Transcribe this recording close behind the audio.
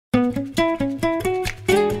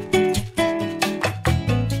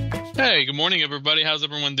good morning, everybody. How's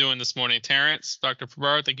everyone doing this morning? Terence, Dr.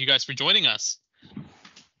 Ferraro, thank you guys for joining us.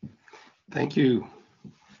 Thank you.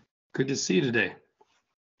 Good to see you today.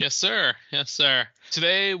 Yes, sir. Yes, sir.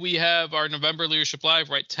 Today we have our November Leadership Live,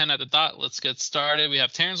 right 10 at the dot. Let's get started. We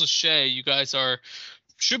have Tarence Lauchié. You guys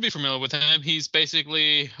should be familiar with him. He's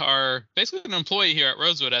basically an employee here at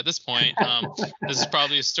Rosewood at this point. This is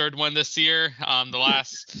probably his third one this year. The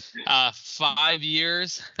last 5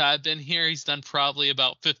 years that I've been here, he's done probably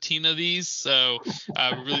about 15 of these. So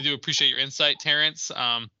we really do appreciate your insight, Terence.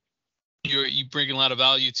 You bring a lot of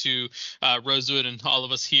value to Rosewood and all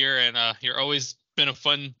of us here, and you're always been a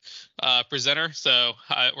fun presenter. So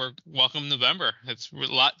we're welcome November. It's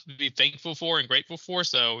a lot to be thankful for and grateful for.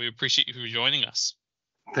 So we appreciate you for joining us.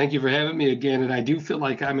 Thank you for having me again. And I do feel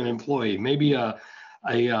like I'm an employee, maybe a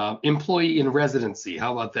employee in residency.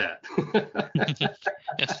 How about that?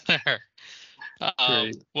 Yes, sir.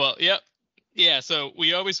 Well, yep. Yeah, so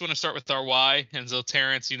we always want to start with our why. And so,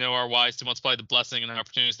 Terence, our why is to multiply the blessing and the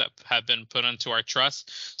opportunities that have been put onto our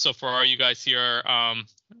trust. So for all you guys here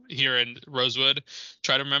in Rosewood,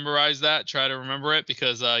 try to memorize that. Try to remember it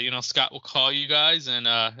because, Scott will call you guys. And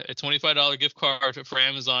a $25 gift card for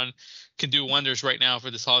Amazon can do wonders right now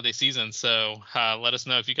for this holiday season. So let us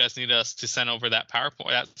know if you guys need us to send over that PowerPoint,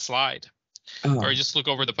 that slide. Or just look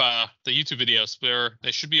over the YouTube videos where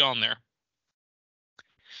they should be on there.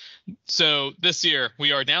 So this year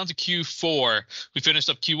we are down to Q4. We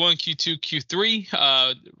finished up Q1, Q2,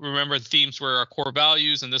 Q3. Remember the themes were our core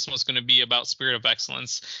values, and this one's going to be about spirit of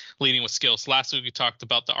excellence, leading with skills. Last week we talked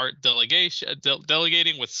about the art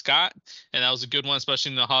delegating with Scott, and that was a good one,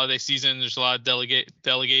 especially in the holiday season. There's a lot of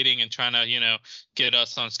delegating and trying to get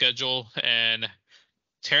us on schedule. And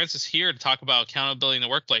Terence is here to talk about accountability in the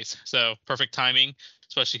workplace. So perfect timing,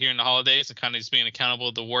 especially here in the holidays, and kind of just being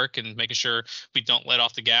accountable to work and making sure we don't let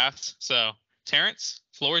off the gas. So, Terence,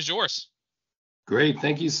 floor is yours. Great.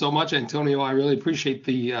 Thank you so much, Antonio. I really appreciate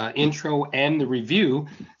the intro and the review,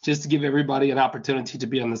 just to give everybody an opportunity to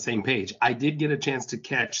be on the same page. I did get a chance to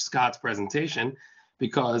catch Scott's presentation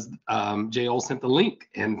because J.O. sent the link,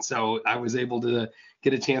 and so I was able to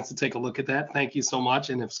get a chance to take a look at that. Thank you so much.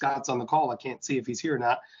 And if Scott's on the call, I can't see if he's here or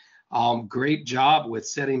not. Great job with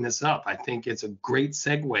setting this up. I think it's a great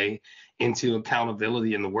segue into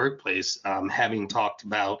accountability in the workplace, having talked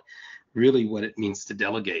about really what it means to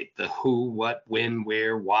delegate, the who, what, when,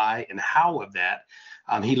 where, why, and how of that.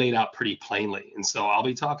 He laid out pretty plainly. And so I'll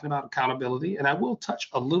be talking about accountability, and I will touch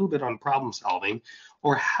a little bit on problem solving,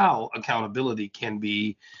 or how accountability can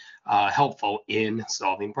be helpful in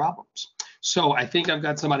solving problems. So I think I've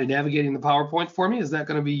got somebody navigating the PowerPoint for me. Is that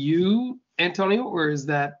going to be you, Antonio, or is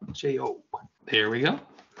that J.O.? There we go.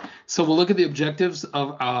 So we'll look at the objectives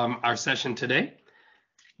of our session today.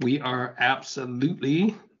 We are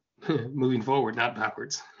absolutely moving forward, not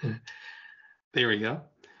backwards. There we go.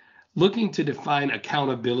 Looking to define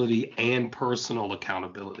accountability and personal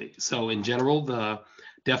accountability. So in general, the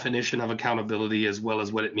definition of accountability as well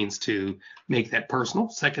as what it means to make that personal.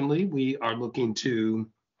 Secondly, we are looking to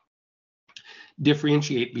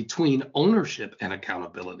differentiate between ownership and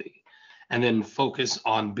accountability, and then focus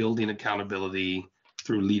on building accountability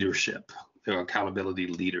through leadership, accountability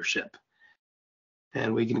leadership.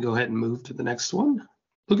 And we can go ahead and move to the next one.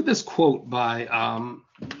 Look at this quote by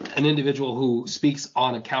an individual who speaks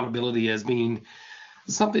on accountability as being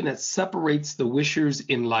something that separates the wishers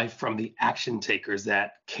in life from the action takers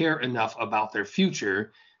that care enough about their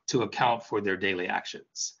future to account for their daily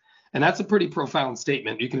actions. And that's a pretty profound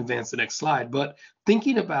statement. You can advance the next slide. But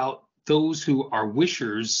thinking about those who are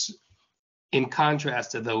wishers in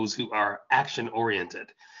contrast to those who are action-oriented,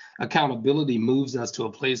 accountability moves us to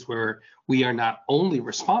a place where we are not only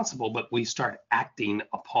responsible, but we start acting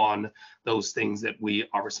upon those things that we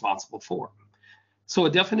are responsible for. So a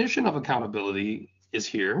definition of accountability is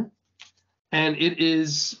here. And it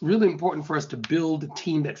is really important for us to build a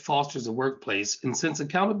team that fosters a workplace. And since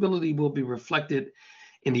accountability will be reflected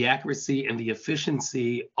in the accuracy and the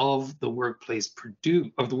efficiency of the work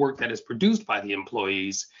that is produced by the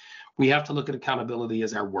employees, we have to look at accountability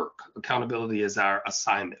as our work, accountability as our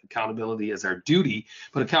assignment, accountability as our duty,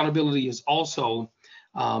 but accountability is also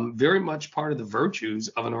very much part of the virtues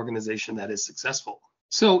of an organization that is successful.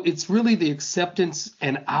 So it's really the acceptance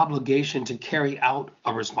and obligation to carry out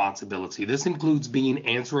a responsibility. This includes being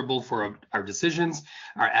answerable for our decisions,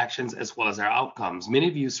 our actions, as well as our outcomes. Many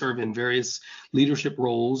of you serve in various leadership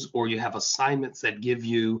roles, or you have assignments that give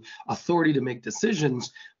you authority to make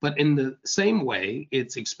decisions, but in the same way,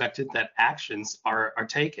 it's expected that actions are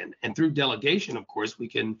taken. And through delegation, of course, we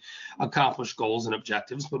can accomplish goals and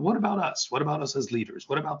objectives, but what about us? What about us as leaders?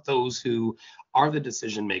 What about those who are the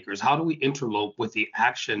decision makers? How do we interlope with the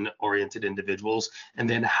action-oriented individuals? And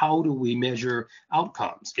then how do we measure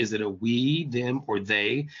outcomes? Is it a we, them, or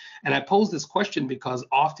they? And I pose this question because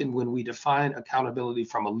often when we define accountability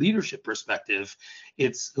from a leadership perspective,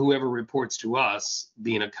 it's whoever reports to us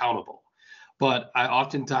being accountable. But I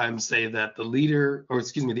oftentimes say that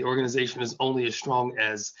the organization is only as strong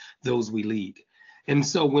as those we lead. And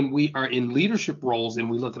so when we are in leadership roles and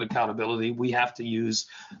we look at accountability, we have to use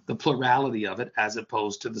the plurality of it as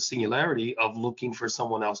opposed to the singularity of looking for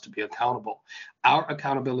someone else to be accountable. Our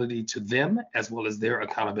accountability to them, as well as their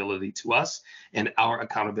accountability to us, and our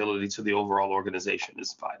accountability to the overall organization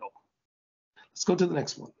is vital. Let's go to the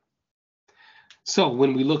next one. So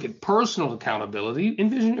when we look at personal accountability,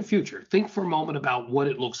 envision your future. Think for a moment about what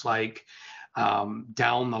it looks like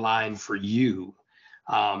down the line for you,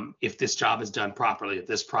 if this job is done properly, if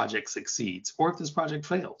this project succeeds, or if this project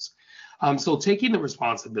fails. So taking the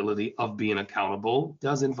responsibility of being accountable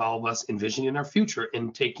does involve us envisioning our future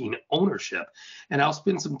and taking ownership. And I'll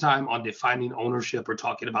spend some time on defining ownership or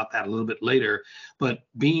talking about that a little bit later, but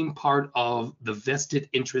being part of the vested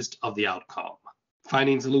interest of the outcome.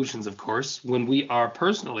 Finding solutions, of course. When we are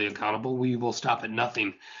personally accountable, we will stop at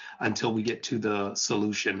nothing until we get to the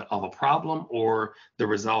solution of a problem or the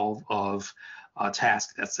resolve of a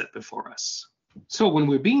task that's set before us. So when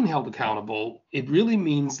we're being held accountable, it really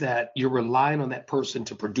means that you're relying on that person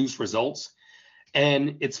to produce results.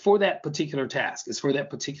 And it's for that particular task. It's for that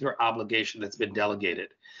particular obligation that's been delegated.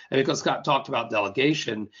 And because Scott talked about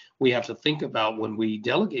delegation, we have to think about when we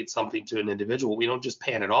delegate something to an individual, we don't just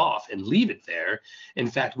pan it off and leave it there. In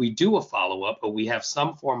fact, we do a follow-up, but we have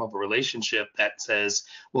some form of a relationship that says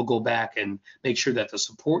we'll go back and make sure that the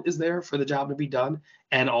support is there for the job to be done,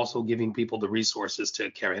 and also giving people the resources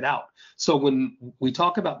to carry it out. So when we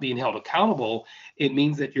talk about being held accountable, it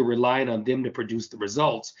means that you're relying on them to produce the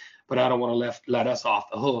results, but I don't want to let us off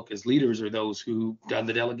the hook as leaders or those who've done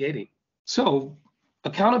the delegating. So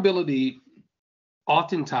accountability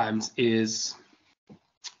oftentimes is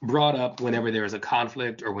brought up whenever there is a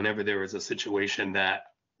conflict or whenever there is a situation that,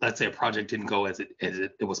 let's say, a project didn't go as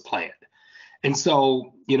it was planned. And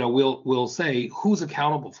so, we'll say, who's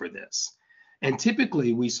accountable for this? And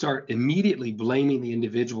typically we start immediately blaming the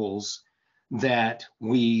individuals that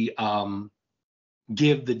we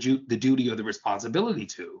give the duty or the responsibility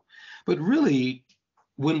to. But really,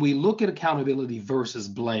 when we look at accountability versus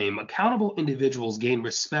blame, accountable individuals gain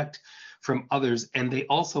respect from others, and they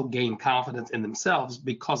also gain confidence in themselves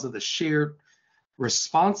because of the shared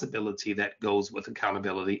responsibility that goes with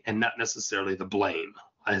accountability and not necessarily the blame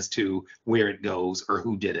as to where it goes or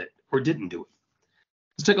who did it or didn't do it.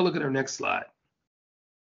 Let's take a look at our next slide.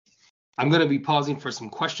 I'm going to be pausing for some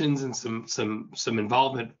questions and some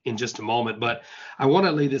involvement in just a moment, but I want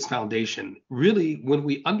to lay this foundation. Really, when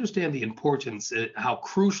we understand the importance, how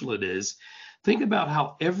crucial it is, think about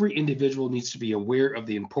how every individual needs to be aware of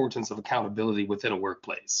the importance of accountability within a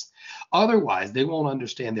workplace. Otherwise, they won't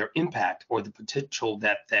understand their impact or the potential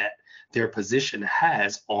that their position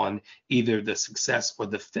has on either the success or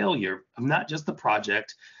the failure of not just the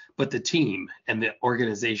project, but the team and the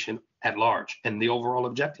organization at large, and the overall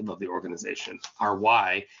objective of the organization. Our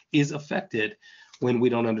why is affected when we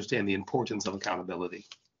don't understand the importance of accountability.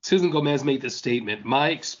 Susan Gomez made this statement: my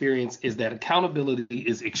experience is that accountability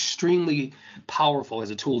is extremely powerful as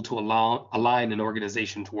a tool to align an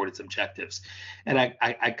organization toward its objectives. And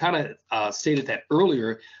I kind of stated that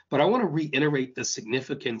earlier, but I want to reiterate the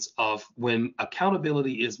significance of when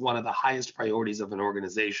accountability is one of the highest priorities of an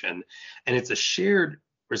organization, and it's a shared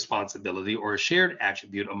responsibility or a shared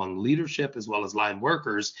attribute among leadership as well as line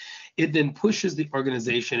workers, it then pushes the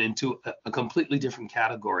organization into a completely different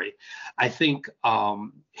category. I think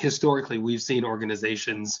historically we've seen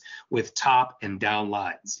organizations with top and down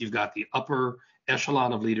lines. You've got the upper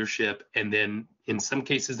echelon of leadership, and then in some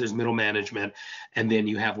cases there's middle management, and then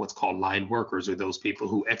you have what's called line workers, or those people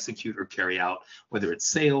who execute or carry out, whether it's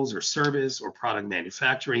sales or service or product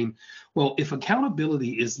manufacturing. Well, if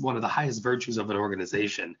accountability is one of the highest virtues of an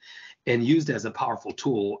organization and used as a powerful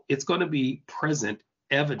tool, it's going to be present,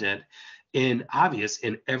 evident, and obvious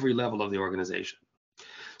in every level of the organization.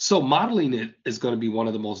 So modeling it is going to be one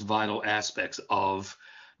of the most vital aspects of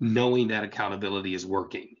knowing that accountability is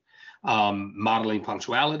working. Modeling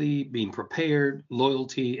punctuality, being prepared,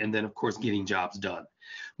 loyalty, and then of course getting jobs done.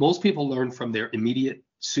 Most people learn from their immediate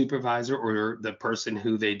supervisor or the person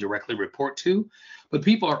who they directly report to, but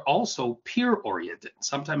people are also peer oriented.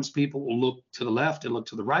 Sometimes people will look to the left and look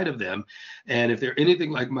to the right of them, and if they're anything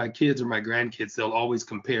like my kids or my grandkids, they'll always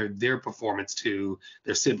compare their performance to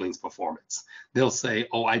their siblings' performance. They'll say,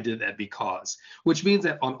 oh, I did that because, which means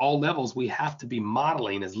that on all levels we have to be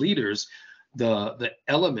modeling as leaders the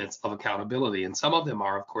elements of accountability. And some of them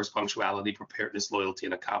are, of course, punctuality, preparedness, loyalty,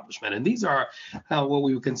 and accomplishment. And these are what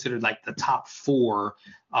we would consider like the top four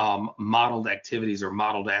modeled activities or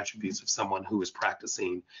modeled attributes of someone who is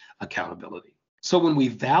practicing accountability. So when we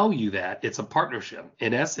value that, it's a partnership.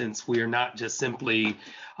 In essence, we are not just simply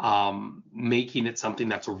making it something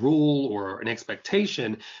that's a rule or an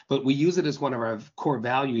expectation, but we use it as one of our core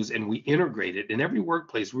values and we integrate it. And every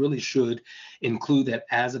workplace really should include that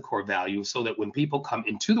as a core value so that when people come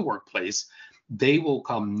into the workplace, they will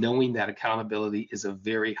come knowing that accountability is a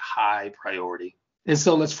very high priority. And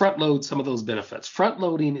so let's front load some of those benefits. Front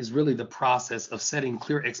loading is really the process of setting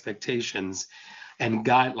clear expectations and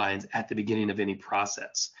guidelines at the beginning of any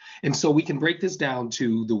process. And so we can break this down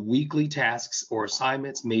to the weekly tasks or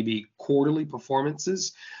assignments, maybe quarterly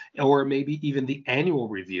performances, or maybe even the annual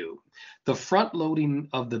review. The front loading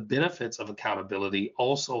of the benefits of accountability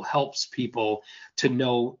also helps people to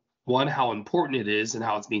know, one, how important it is and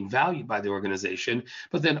how it's being valued by the organization,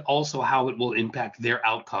 but then also how it will impact their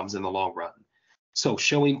outcomes in the long run. So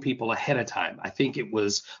showing people ahead of time. I think it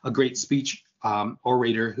was a great speech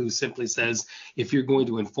orator who simply says, if you're going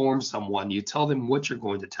to inform someone, you tell them what you're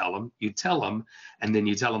going to tell them, you tell them, and then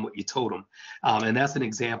you tell them what you told them. And that's an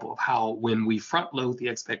example of how when we front load the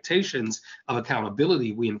expectations of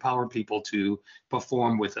accountability, we empower people to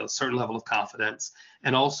perform with a certain level of confidence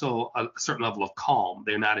and also a certain level of calm.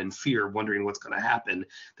 They're not in fear, wondering what's going to happen.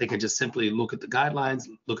 They can just simply look at the guidelines,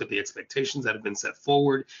 look at the expectations that have been set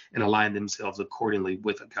forward, and align themselves accordingly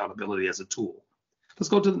with accountability as a tool. Let's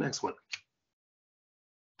go to the next one.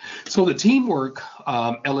 So the teamwork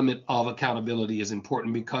element of accountability is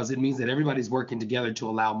important because it means that everybody's working together to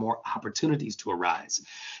allow more opportunities to arise.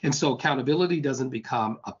 And so accountability doesn't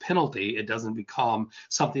become a penalty. It doesn't become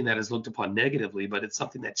something that is looked upon negatively, but it's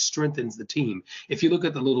something that strengthens the team. If you look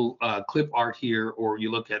at the little clip art here, or you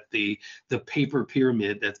look at the paper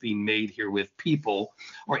pyramid that's being made here with people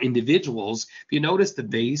or individuals, if you notice the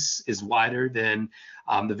base is wider than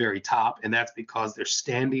the very top, and that's because they're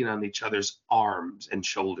standing on each other's arms and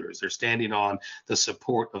shoulders. They're standing on the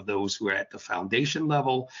support of those who are at the foundation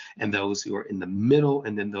level and those who are in the middle,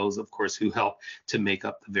 and then those, of course, who help to make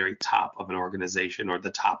up the very top of an organization or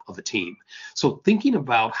the top of a team. So thinking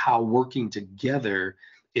about how working together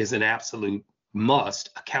is an absolute must,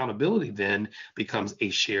 accountability then becomes a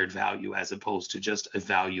shared value as opposed to just a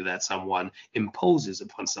value that someone imposes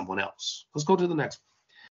upon someone else. Let's go to the next one.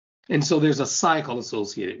 And so there's a cycle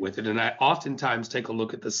associated with it. And I oftentimes take a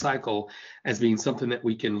look at the cycle as being something that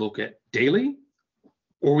we can look at daily,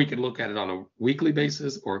 or we can look at it on a weekly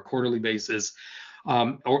basis or a quarterly basis,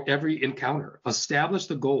 or every encounter. Establish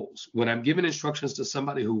the goals. When I'm giving instructions to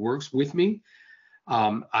somebody who works with me,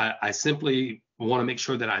 I simply want to make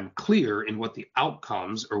sure that I'm clear in what the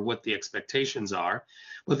outcomes or what the expectations are,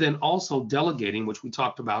 but then also delegating, which we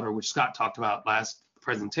talked about, or which Scott talked about last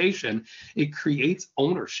presentation, it creates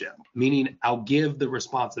ownership, meaning I'll give the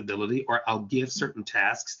responsibility or I'll give certain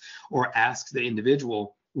tasks or ask the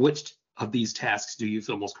individual, which of these tasks do you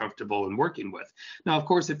feel most comfortable in working with? Now, of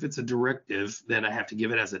course, if it's a directive, then I have to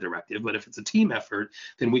give it as a directive. But if it's a team effort,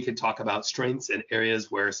 then we can talk about strengths and areas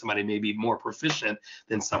where somebody may be more proficient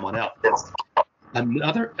than someone else.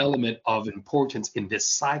 Another element of importance in this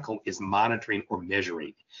cycle is monitoring or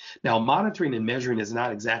measuring. Now, monitoring and measuring is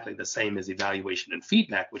not exactly the same as evaluation and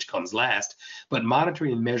feedback, which comes last, but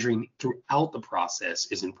monitoring and measuring throughout the process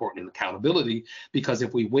is important in accountability, because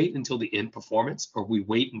if we wait until the end performance or we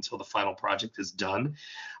wait until the final project is done,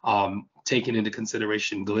 taking into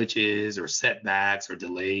consideration glitches or setbacks or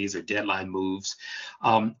delays or deadline moves,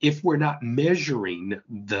 if we're not measuring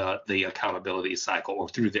the accountability cycle or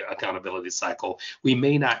through the accountability cycle, we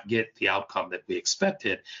may not get the outcome that we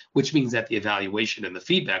expected, which means that the evaluation and the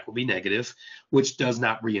feedback will be negative, which does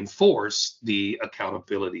not reinforce the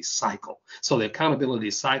accountability cycle. So the accountability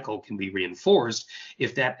cycle can be reinforced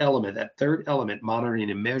if that element, that third element, monitoring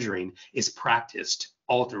and measuring, is practiced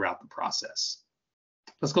all throughout the process.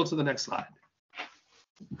 Let's go to the next slide.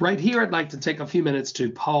 Right here, I'd like to take a few minutes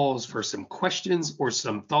to pause for some questions or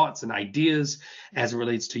some thoughts and ideas as it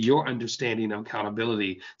relates to your understanding of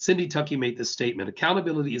accountability. Cindy Tuckey made this statement: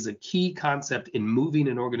 accountability is a key concept in moving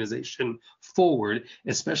an organization forward,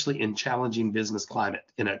 especially in a challenging business climate.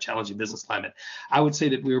 I would say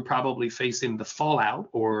that we were probably facing the fallout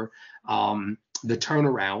or the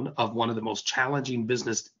turnaround of one of the most challenging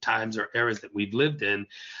business times or eras that we've lived in,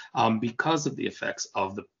 because of the effects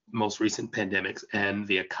of the most recent pandemics and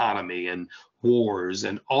the economy and wars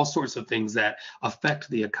and all sorts of things that affect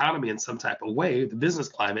the economy in some type of way, the business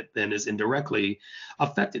climate then is indirectly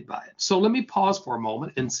affected by it. So let me pause for a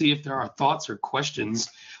moment and see if there are thoughts or questions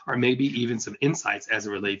or maybe even some insights as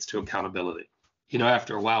it relates to accountability. You know,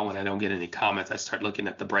 after a while, when I don't get any comments, I start looking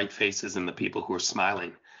at the bright faces and the people who are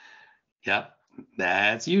smiling. Yep,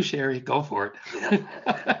 that's you, Sherry. Go for it.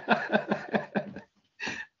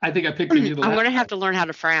 I think I picked on you the I'm last going to have time. to learn how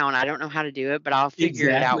to frown. I don't know how to do it, but I'll figure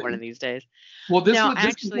it out one of Exactly. these days. Well, No, this is what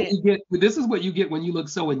actually, you get. This is what you get when you look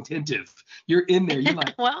so attentive. You're in there. You're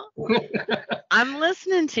like, well, I'm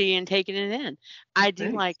listening to you and taking it in. I do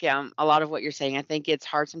thanks. like a lot of what you're saying. I think it's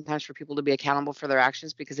hard sometimes for people to be accountable for their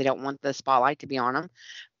actions because they don't want the spotlight to be on them.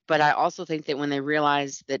 But I also think that when they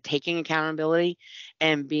realize that taking accountability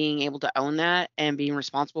and being able to own that and being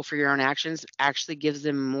responsible for your own actions actually gives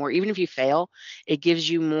them more, even if you fail, it gives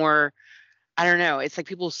you more. I don't know. It's like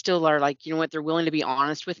people still are like, you know what, they're willing to be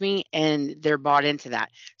honest with me and they're bought into that.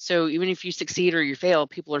 So even if you succeed or you fail,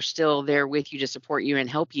 people are still there with you to support you and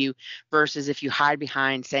help you versus if you hide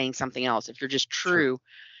behind saying something else. If you're just Sure. true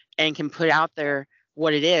and can put out there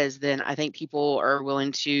what it is, then I think people are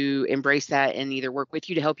willing to embrace that and either work with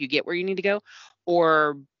you to help you get where you need to go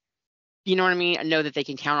or you know what I mean? Know that they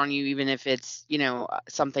can count on you even if it's,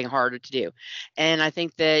 something harder to do. And I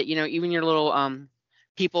think that, even your little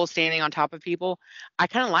people standing on top of people, I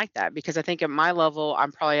kind of like that because I think at my level,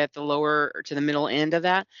 I'm probably at the lower or to the middle end of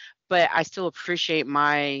that, but I still appreciate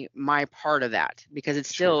my part of that because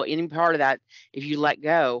it's Sure. still any part of that if you let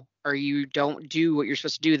go or you don't do what you're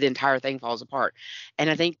supposed to do, the entire thing falls apart.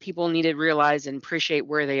 And I think people need to realize and appreciate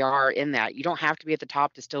where they are in that. You don't have to be at the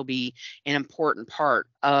top to still be an important part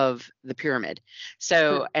of the pyramid.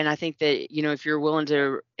 So, Sure. and I think that, if you're willing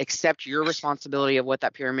to accept your responsibility of what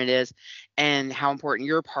that pyramid is and how important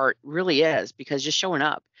your part really is, because just showing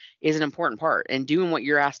up is an important part and doing what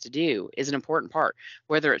you're asked to do is an important part,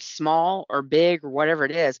 whether it's small or big or whatever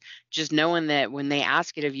it is, just knowing that when they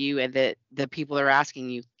ask it of you and that the people that are asking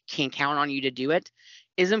you can count on you to do it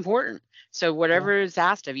is important. So Yeah. whatever is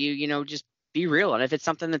asked of you, just be real. And if it's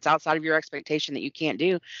something that's outside of your expectation that you can't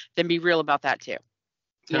do, then be real about that too,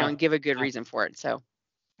 Yeah. and give a good reason for it. So,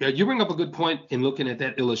 Yeah, you bring up a good point in looking at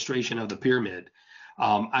that illustration of the pyramid.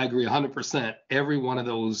 I agree 100%. Every one of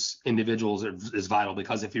those individuals is vital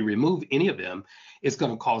because if you remove any of them, it's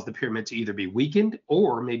going to cause the pyramid to either be weakened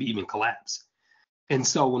or maybe even collapse. And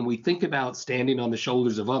so when we think about standing on the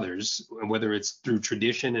shoulders of others, whether it's through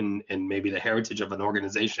tradition and maybe the heritage of an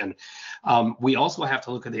organization, we also have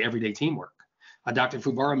to look at the everyday teamwork. Dr.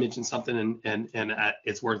 Fubara mentioned something, and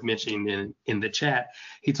it's worth mentioning in the chat.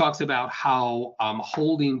 He talks about how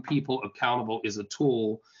holding people accountable is a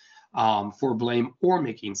tool for blame or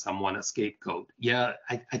making someone a scapegoat. Yeah,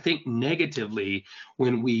 I think negatively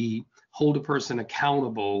when we hold a person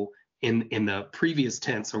accountable in the previous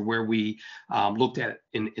tense or where we looked at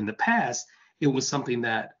it in the past, it was something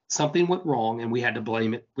went wrong and we had to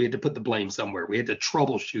blame it. We had to put the blame somewhere. We had to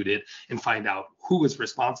troubleshoot it and find out who was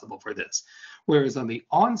responsible for this. Whereas on the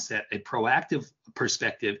onset, a proactive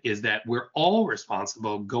perspective is that we're all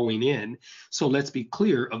responsible going in. So let's be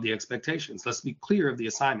clear of the expectations. Let's be clear of the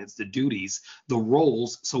assignments, the duties, the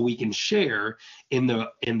roles, so we can share in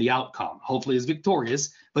the outcome. Hopefully it's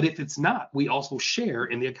victorious, but if it's not, we also share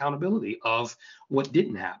in the accountability of what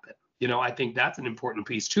didn't happen. I think that's an important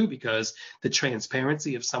piece too, because the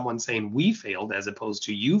transparency of someone saying we failed as opposed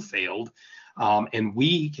to you failed, and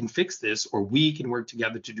we can fix this, or we can work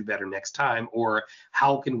together to do better next time, or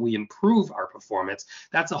how can we improve our performance?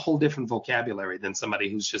 That's a whole different vocabulary than somebody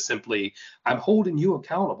who's just simply, I'm holding you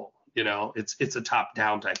accountable. It's a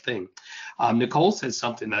top-down type thing. Nicole says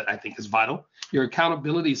something that I think is vital. Your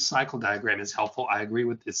accountability cycle diagram is helpful. I agree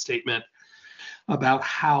with this statement about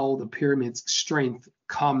how the pyramid's strength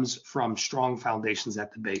comes from strong foundations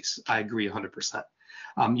at the base. I agree 100%.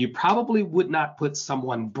 You probably would not put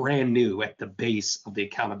someone brand new at the base of the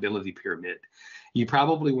accountability pyramid. You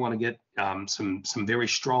probably want to get some very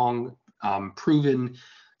strong, proven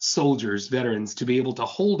soldiers, veterans, to be able to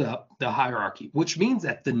hold up the hierarchy, which means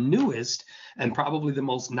that the newest and probably the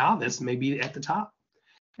most novice may be at the top.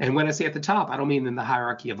 And when I say at the top, I don't mean in the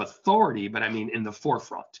hierarchy of authority, but I mean in the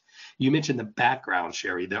forefront. You mentioned the background,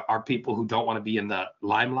 Sherry. There are people who don't want to be in the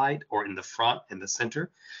limelight or in the front, in the center.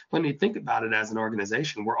 When you think about it as an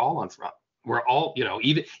organization, we're all on front. We're all,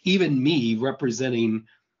 even me representing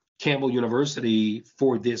Campbell University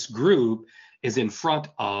for this group is in front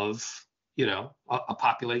of, a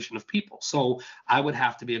population of people. So I would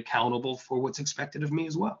have to be accountable for what's expected of me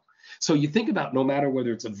as well. So you think about, no matter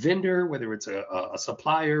whether it's a vendor, whether it's a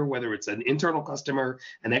supplier, whether it's an internal customer,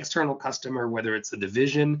 an external customer, whether it's a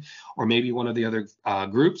division, or maybe one of the other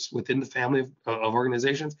groups within the family of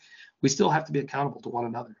organizations, we still have to be accountable to one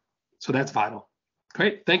another. So that's vital.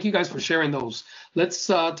 Great. Thank you guys for sharing those. Let's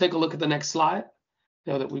take a look at the next slide.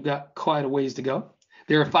 Know that we've got quite a ways to go.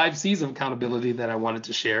 There are 5 C's of accountability that I wanted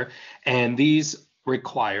to share, and these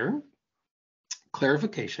require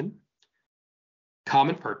clarification,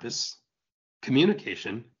 common purpose,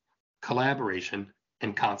 communication, collaboration,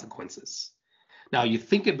 and consequences. Now, you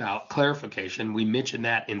think about clarification, we mentioned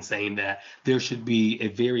that in saying that there should be a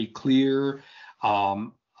very clear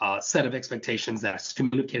set of expectations that's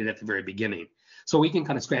communicated at the very beginning. So we can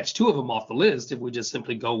kind of scratch 2 of them off the list if we just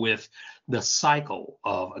simply go with the cycle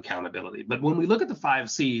of accountability. But when we look at the 5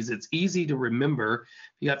 C's, it's easy to remember.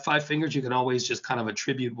 If you got 5 fingers, you can always just kind of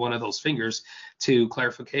attribute one of those fingers to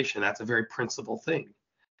clarification. That's a very principal thing.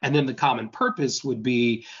 And then the common purpose would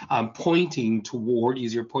be pointing toward,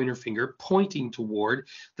 use your pointer finger, pointing toward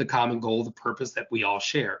the common goal, the purpose that we all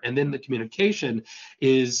share. And then the communication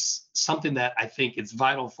is something that I think it's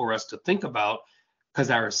vital for us to think about, because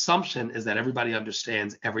our assumption is that everybody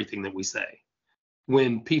understands everything that we say,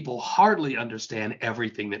 when people hardly understand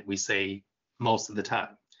everything that we say most of the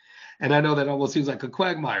time. And I know that almost seems like a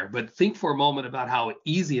quagmire, but think for a moment about how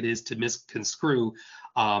easy it is to misconstrue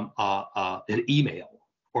an email,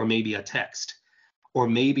 or maybe a text, or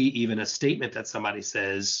maybe even a statement that somebody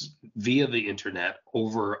says via the internet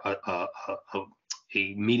over a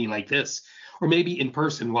meeting like this, or maybe in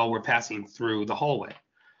person while we're passing through the hallway.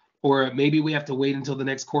 Or maybe we have to wait until the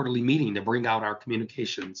next quarterly meeting to bring out our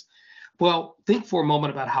communications. Well, think for a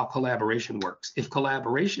moment about how collaboration works. If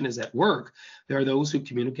collaboration is at work, there are those who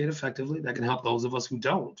communicate effectively that can help those of us who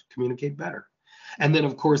don't communicate better. And then,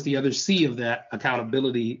 of course, the other C of that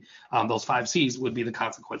accountability, those 5 C's, would be the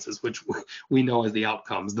consequences, which we know as the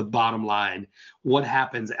outcomes, the bottom line. What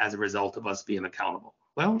happens as a result of us being accountable?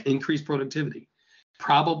 Well, increased productivity,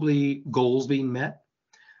 probably goals being met.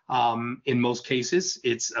 In most cases,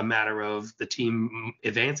 it's a matter of the team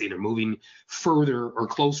advancing or moving further or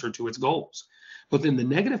closer to its goals. But then the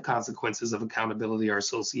negative consequences of accountability are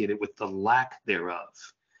associated with the lack thereof.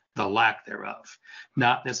 The lack thereof.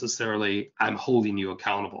 Not necessarily I'm holding you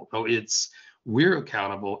accountable. No, it's we're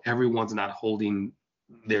accountable. Everyone's not holding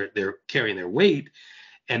they're carrying their weight,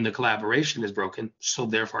 and the collaboration is broken. So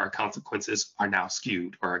therefore our consequences are now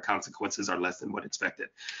skewed, or our consequences are less than what's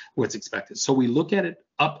expected. So we look at it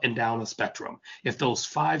up and down a spectrum. If those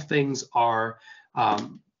 5 things are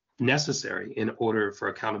necessary in order for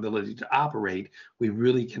accountability to operate, we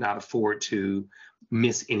really cannot afford to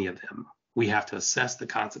miss any of them. We have to assess the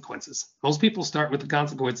consequences. Most people start with the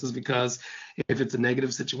consequences because if it's a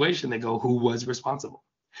negative situation, they go, who was responsible?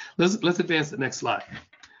 Let's advance to the next slide.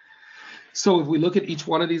 So if we look at each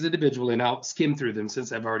one of these individually, and I'll skim through them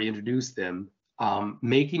since I've already introduced them,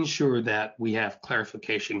 making sure that we have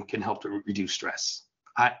clarification can help to reduce stress.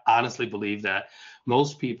 I honestly believe that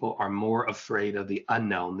most people are more afraid of the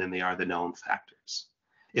unknown than they are the known factors.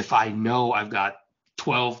 If I know I've got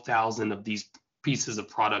 12,000 of these pieces of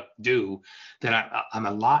product due, then I'm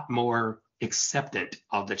a lot more acceptant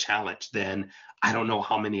of the challenge than I don't know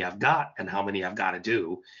how many I've got and how many I've got to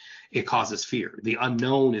do. It causes fear. The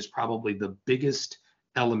unknown is probably the biggest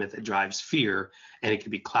element that drives fear, and it can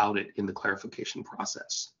be clouded in the clarification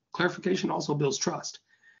process. Clarification also builds trust.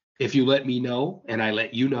 If you let me know and I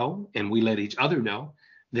let you know and we let each other know,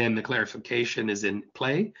 then the clarification is in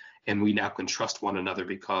play, and we now can trust one another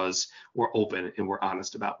because we're open and we're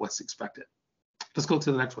honest about what's expected. Let's go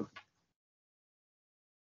to the next one.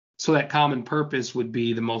 So that common purpose would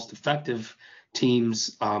be the most effective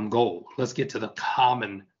team's goal. Let's get to the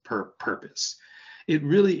common purpose. It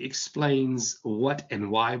really explains what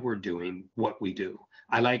and why we're doing what we do.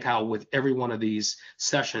 I like how with every one of these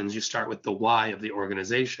sessions, you start with the why of the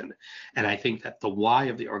organization. And I think that the why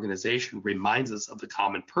of the organization reminds us of the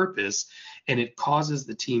common purpose, and it causes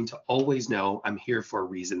the team to always know I'm here for a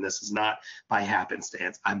reason. This is not by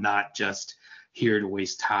happenstance. I'm not just here to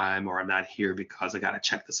waste time, or I'm not here because I got to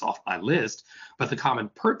check this off my list. But the common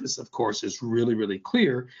purpose, of course, is really, really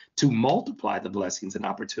clear: to multiply the blessings and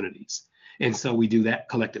opportunities. And so we do that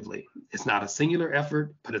collectively. It's not a singular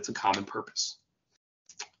effort, but it's a common purpose.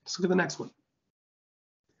 Let's look at the next one.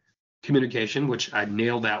 Communication, which I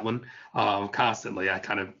nailed that one constantly. I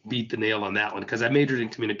kind of beat the nail on that one because I majored in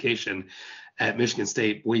communication at Michigan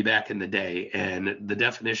State way back in the day, and the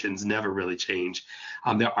definitions never really change.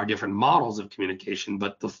 There are different models of communication,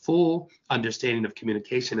 but the full understanding of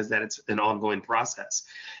communication is that it's an ongoing process.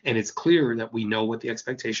 And it's clear that we know what the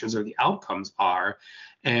expectations or the outcomes are,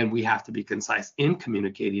 and we have to be concise in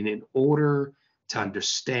communicating in order to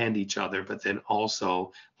understand each other, but then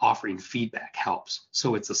also offering feedback helps.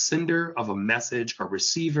 So it's a sender of a message, a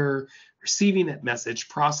receiver, receiving that message,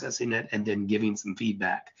 processing it, and then giving some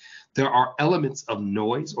feedback. There are elements of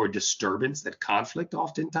noise or disturbance that conflict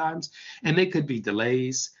oftentimes, and they could be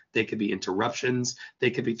delays, they could be interruptions,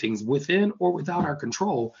 they could be things within or without our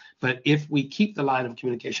control. But if we keep the line of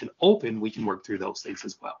communication open, we can work through those things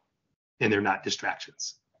as well, and they're not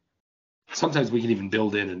distractions. Sometimes we can even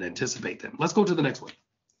build in and anticipate them. Let's go to the next one.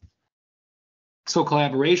 So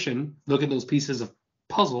collaboration, look at those pieces of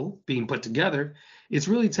puzzle being put together. It's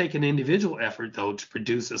really taking individual effort, though, to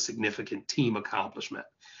produce a significant team accomplishment.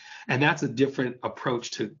 And that's a different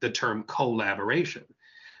approach to the term collaboration.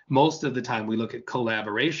 Most of the time we look at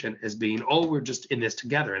collaboration as being, oh, we're just in this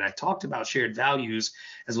together. And I talked about shared values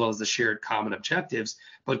as well as the shared common objectives,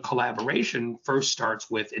 but collaboration first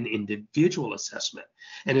starts with an individual assessment.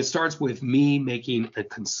 And it starts with me making a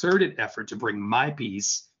concerted effort to bring my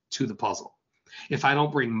piece to the puzzle. If I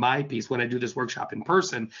don't bring my piece, when I do this workshop in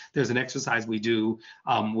person, there's an exercise we do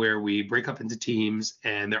where we break up into teams,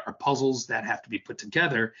 and there are puzzles that have to be put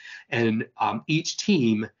together. And each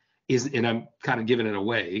team is, and I'm kind of giving it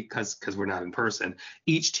away because we're not in person,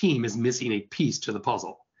 each team is missing a piece to the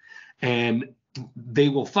puzzle. And they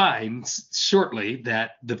will find shortly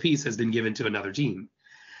that the piece has been given to another team.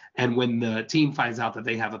 And when the team finds out that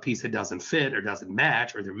they have a piece that doesn't fit or doesn't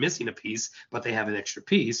match, or they're missing a piece, but they have an extra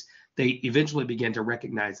piece, they eventually begin to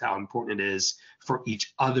recognize how important it is for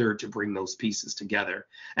each other to bring those pieces together.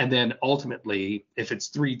 And then ultimately, if it's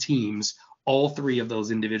 3 teams, all 3 of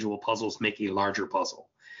those individual puzzles make a larger puzzle.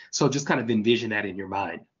 So just kind of envision that in your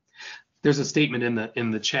mind. There's a statement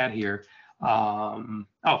in the chat here.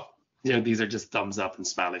 These are just thumbs up and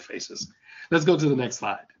smiley faces. Let's go to the next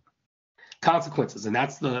slide. Consequences, and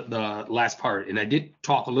that's the last part. And I did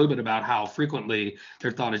talk a little bit about how frequently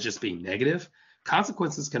they're thought as just being negative.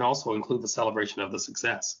 Consequences can also include the celebration of the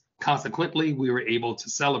success. Consequently, we were able to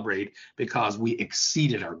celebrate because we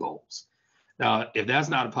exceeded our goals. Now, if that's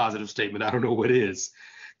not a positive statement, I don't know what is.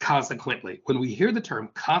 Consequently, when we hear the term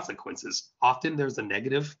consequences, often there's a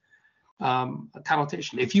negative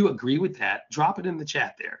connotation. If you agree with that, drop it in the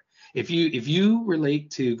chat there. If you relate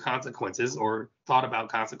to consequences or thought about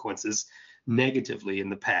consequences negatively in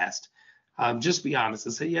the past, just be honest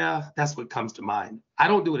and say, yeah, that's what comes to mind. I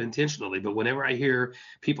don't do it intentionally, but whenever I hear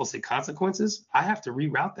people say consequences, I have to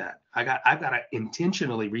reroute that. I've got to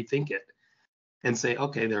intentionally rethink it and say,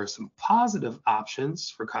 okay, there are some positive options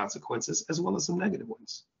for consequences as well as some negative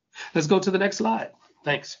ones. Let's go to the next slide.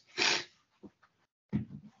 Thanks.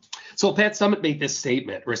 So Pat Summitt made this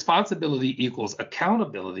statement: responsibility equals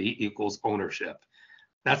accountability equals ownership.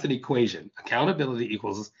 That's an equation. Responsibility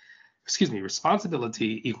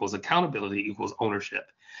equals accountability equals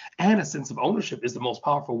ownership. And a sense of ownership is the most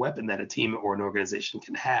powerful weapon that a team or an organization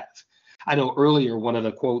can have. I know earlier one of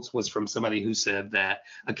the quotes was from somebody who said that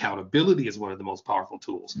accountability is one of the most powerful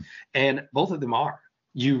tools. And both of them are.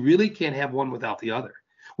 You really can't have one without the other.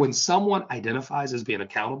 When someone identifies as being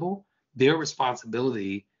accountable, their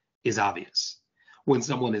responsibility is obvious. When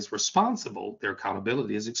someone is responsible, their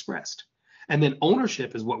accountability is expressed. And then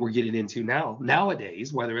ownership is what we're getting into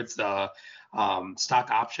nowadays, whether it's a stock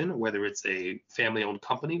option, whether it's a family-owned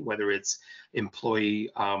company, whether it's employee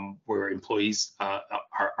where employees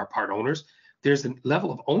are part owners. There's a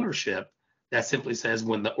level of ownership that simply says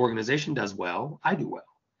when the organization does well, I do well.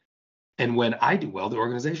 And when I do well, the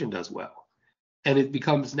organization does well. And it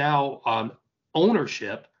becomes now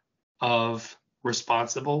ownership of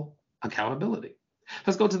responsible accountability.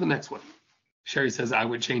 Let's go to the next one. Sherry says, I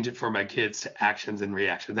would change it for my kids to actions and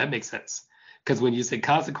reactions. That makes sense. Because when you say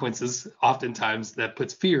consequences, oftentimes that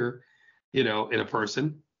puts fear, in a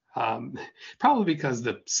person. Probably because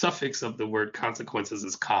the suffix of the word consequences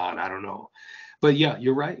is con. I don't know. But yeah,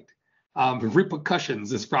 you're right.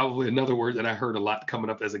 Repercussions is probably another word that I heard a lot coming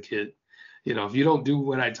up as a kid. If you don't do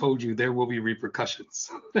what I told you, there will be repercussions.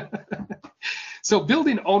 So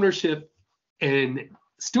building ownership and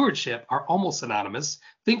stewardship are almost synonymous.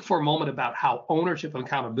 Think for a moment about how ownership and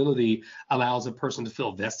accountability allows a person to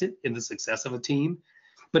feel vested in the success of a team,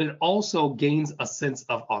 but it also gains a sense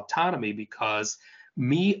of autonomy because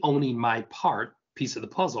me owning my piece of the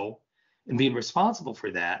puzzle and being responsible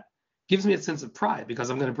for that gives me a sense of pride because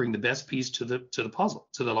I'm going to bring the best piece to the puzzle,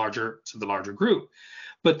 to the larger group.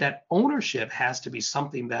 But that ownership has to be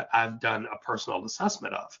something that I've done a personal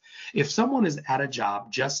assessment of. If someone is at a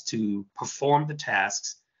job just to perform the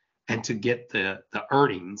tasks and to get the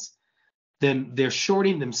earnings, then they're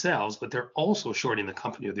shorting themselves, but they're also shorting the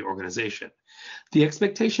company or the organization. The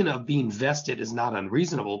expectation of being vested is not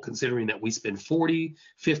unreasonable, considering that we spend 40,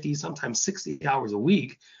 50, sometimes 60 hours a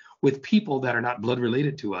week with people that are not blood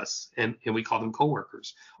related to us, and we call them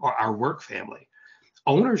coworkers or our work family.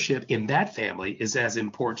 Ownership in that family is as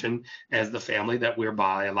important as the family that we're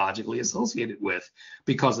biologically associated with,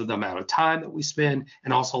 because of the amount of time that we spend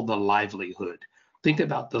and also the livelihood. Think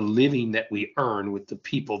about the living that we earn with the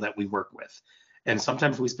people that we work with. And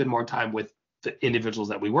sometimes we spend more time with the individuals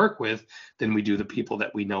that we work with than we do the people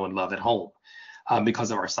that we know and love at home,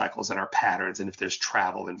 because of our cycles and our patterns, and if there's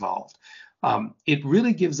travel involved. It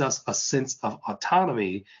really gives us a sense of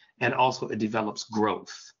autonomy, and also it develops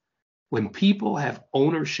growth. When people have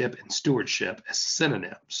ownership and stewardship as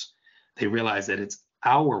synonyms, they realize that it's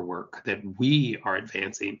our work, that we are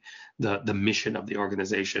advancing the mission of the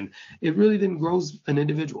organization. It really then grows an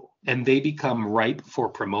individual, and they become ripe for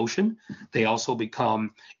promotion. They also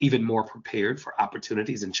become even more prepared for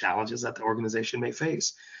opportunities and challenges that the organization may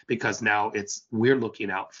face, because now we're looking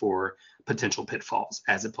out for potential pitfalls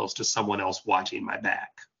as opposed to someone else watching my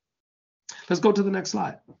back. Let's go to the next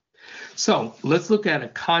slide. So let's look at a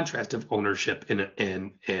contrast of ownership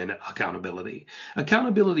and accountability.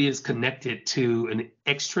 Accountability is connected to an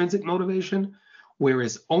extrinsic motivation,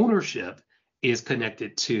 whereas ownership is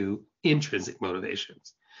connected to intrinsic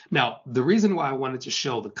motivations. Now, the reason why I wanted to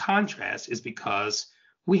show the contrast is because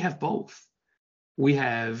we have both. We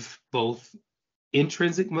have both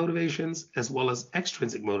intrinsic motivations as well as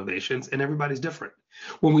extrinsic motivations, and everybody's different.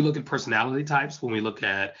 When we look at personality types, when we look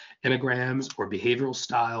at enneagrams or behavioral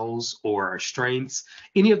styles or our strengths,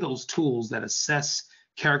 any of those tools that assess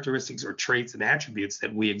characteristics or traits and attributes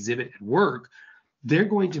that we exhibit at work, they're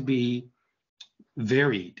going to be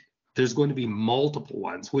varied. There's going to be multiple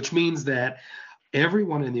ones, which means that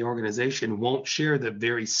everyone in the organization won't share the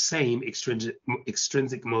very same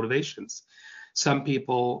extrinsic motivations. Some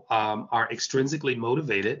people are extrinsically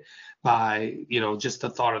motivated by, just the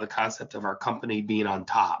thought of the concept of our company being on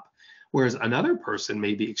top, whereas another person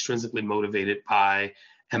may be extrinsically motivated by,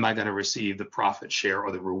 am I going to receive the profit share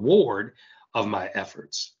or the reward of my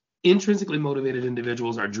efforts? Intrinsically motivated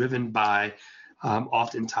individuals are driven by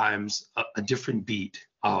oftentimes a different beat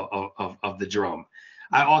of the drum.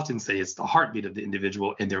 I often say it's the heartbeat of the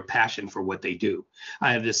individual and their passion for what they do.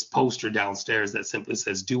 I have this poster downstairs that simply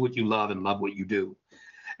says, do what you love and love what you do.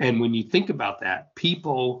 And when you think about that,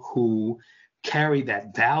 people who carry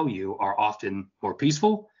that value are often more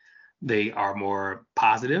peaceful, they are more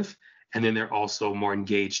positive, and then they're also more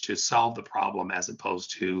engaged to solve the problem as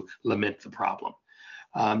opposed to lament the problem.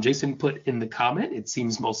 Jason put in the comment, it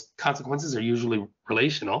seems most consequences are usually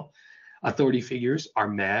relational. Authority figures are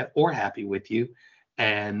mad or happy with you,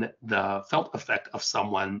 and the felt effect of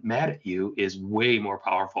someone mad at you is way more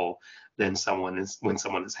powerful than when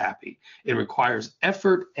someone is happy. It requires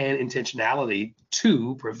effort and intentionality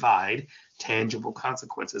to provide tangible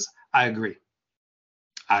consequences. I agree.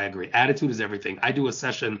 Attitude is everything. I do a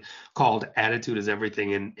session called Attitude is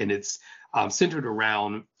Everything, and it's centered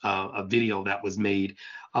around a video that was made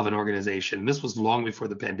of an organization. This was long before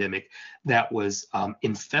the pandemic, that was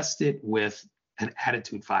infested with an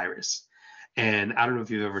attitude virus. And I don't know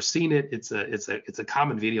if you've ever seen it. It's a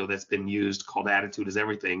common video that's been used called Attitude is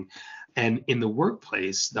Everything. And in the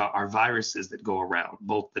workplace, there are viruses that go around,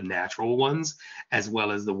 both the natural ones as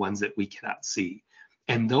well as the ones that we cannot see.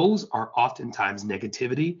 And those are oftentimes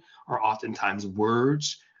negativity, or oftentimes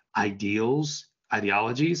words, ideals,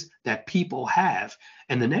 ideologies that people have.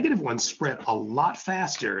 And the negative ones spread a lot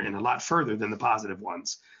faster and a lot further than the positive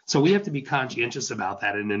ones. So we have to be conscientious about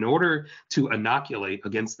that. And in order to inoculate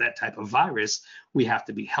against that type of virus, we have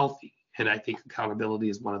to be healthy. And I think accountability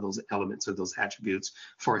is one of those elements or those attributes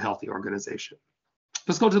for a healthy organization.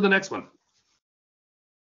 Let's go to the next one.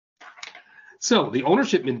 So the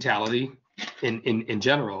ownership mentality in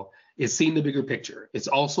general is seeing the bigger picture. It's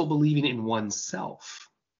also believing in oneself,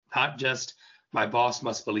 not just my boss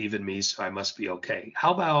must believe in me, so I must be okay.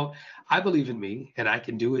 How about I believe in me and I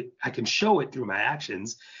can do it, I can show it through my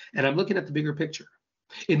actions, and I'm looking at the bigger picture.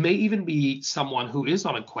 It may even be someone who is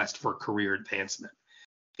on a quest for career advancement.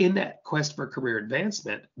 In that quest for career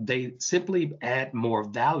advancement, they simply add more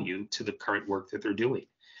value to the current work that they're doing.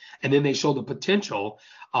 And then they show the potential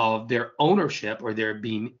of their ownership or their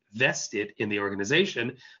being vested in the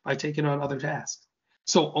organization by taking on other tasks.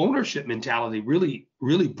 So ownership mentality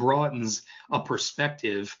really broadens a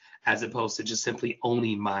perspective as opposed to just simply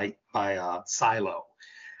owning my silo.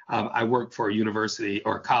 I work for a university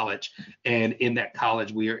or a college, and in that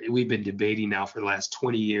college, we've been debating now for the last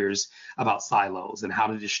 20 years about silos and how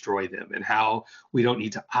to destroy them and how we don't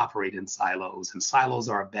need to operate in silos, and silos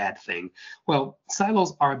are a bad thing. Well,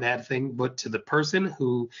 silos are a bad thing, but to the person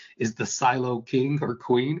who is the silo king or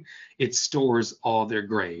queen, it stores all their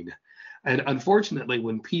grain. And unfortunately,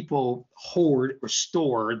 when people hoard or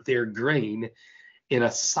store their grain in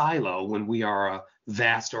a silo, when we are a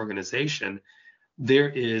vast organization, there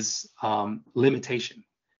is limitation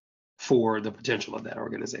for the potential of that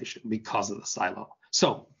organization because of the silo.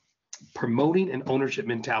 So promoting an ownership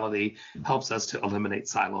mentality helps us to eliminate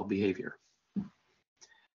silo behavior.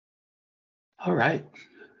 All right.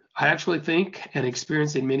 I actually think and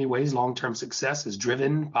experience in many ways long-term success is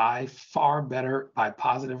driven by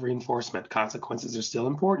positive reinforcement. Consequences are still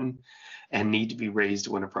important and need to be raised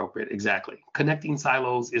when appropriate. Exactly. Connecting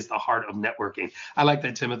silos is the heart of networking. I like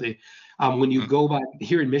that, Timothy. When you go by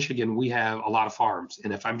here in Michigan, we have a lot of farms.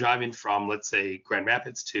 And if I'm driving from, let's say, Grand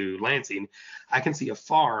Rapids to Lansing, I can see a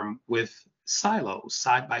farm with silos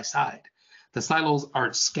side by side. The silos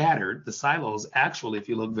aren't scattered. The silos actually, if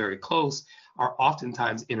you look very close, are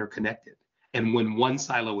oftentimes interconnected. And when one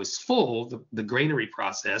silo is full, the granary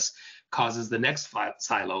process causes the next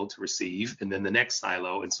silo to receive, and then the next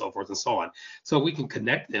silo, and so forth and so on. So if we can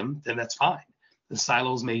connect them, then that's fine. The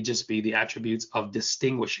silos may just be the attributes of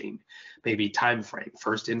distinguishing, maybe time frame,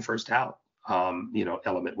 first in, first out,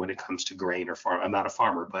 element when it comes to grain or farm. I'm not a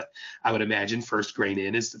farmer, but I would imagine first grain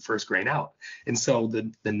in is the first grain out. And so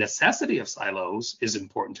the necessity of silos is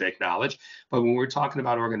important to acknowledge. But when we're talking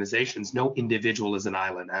about organizations, no individual is an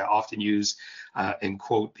island. I often use and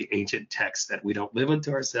quote the ancient text that we don't live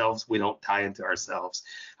unto ourselves, we don't die unto ourselves.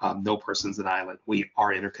 No person's an island. We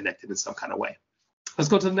are interconnected in some kind of way. Let's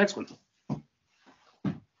go to the next one.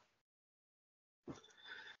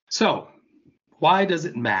 So why does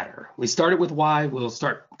it matter? We started with why. We'll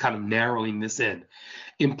start kind of narrowing this in.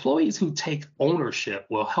 Employees who take ownership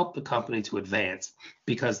will help the company to advance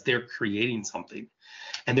because they're creating something,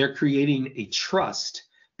 and they're creating a trust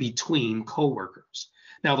between coworkers.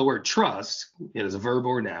 Now, the word trust is a verb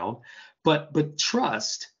or noun, but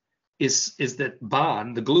trust is that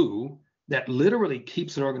bond, the glue that literally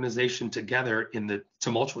keeps an organization together in the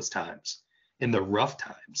tumultuous times, in the rough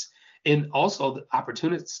times, and also the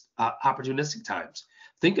opportunistic times.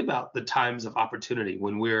 Think about the times of opportunity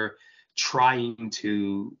when we're trying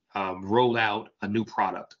to roll out a new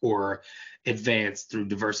product or advance through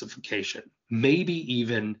diversification, maybe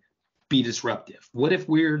even be disruptive. What if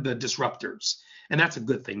we're the disruptors? And that's a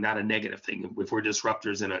good thing, not a negative thing, if we're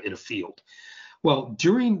disruptors in a field. Well,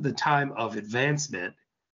 during the time of advancement,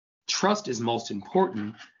 trust is most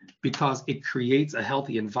important because it creates a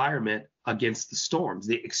healthy environment against the storms,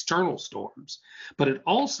 the external storms, but it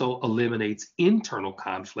also eliminates internal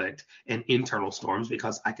conflict and internal storms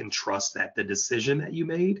because I can trust that the decision that you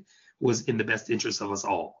made was in the best interest of us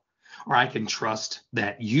all. Or I can trust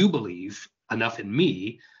that you believe enough in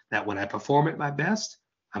me that when I perform at my best,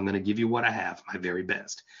 I'm going to give you what I have, my very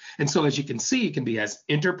best. And so as you can see, it can be as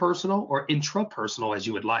interpersonal or intrapersonal as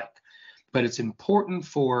you would like. But it's important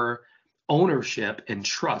for ownership and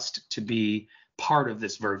trust to be part of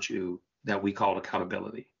this virtue that we call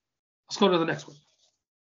accountability. Let's go to the next one.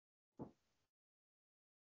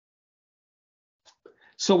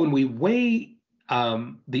 So when we weigh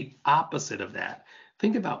the opposite of that,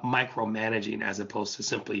 think about micromanaging as opposed to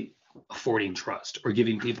simply affording trust or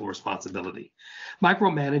giving people responsibility.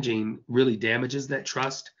 Micromanaging really damages that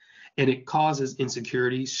trust, and it causes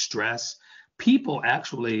insecurity, stress. People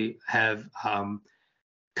actually have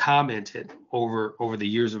commented over the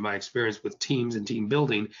years of my experience with teams and team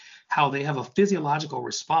building, how they have a physiological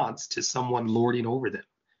response to someone lording over them,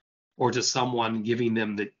 or to someone giving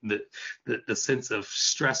them the sense of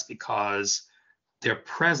stress because their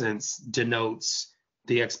presence denotes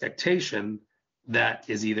the expectation that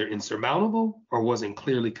is either insurmountable or wasn't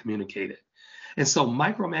clearly communicated. And so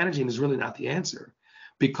micromanaging is really not the answer,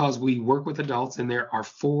 because we work with adults and there are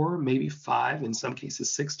 4, maybe 5, in some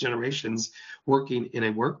cases 6 generations working in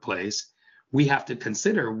a workplace. We have to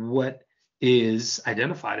consider what is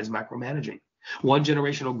identified as micromanaging. One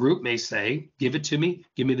generational group may say, give it to me,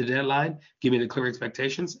 give me the deadline, give me the clear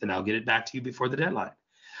expectations, and I'll get it back to you before the deadline.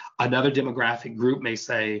 Another demographic group may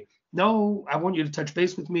say, no, I want you to touch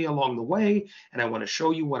base with me along the way, and I want to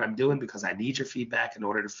show you what I'm doing because I need your feedback in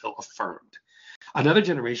order to feel affirmed. Another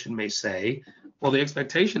generation may say, well, the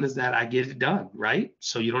expectation is that I get it done, right?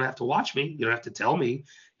 So you don't have to watch me. You don't have to tell me,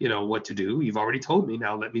 what to do. You've already told me.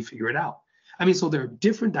 Now let me figure it out. I mean, so there are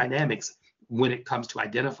different dynamics when it comes to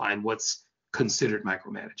identifying what's considered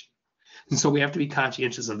micromanaging. And so we have to be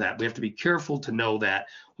conscientious of that. We have to be careful to know that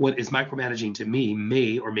what is micromanaging to me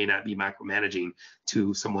may or may not be micromanaging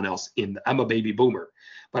to someone else. I'm a baby boomer,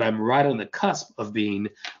 but I'm right on the cusp of being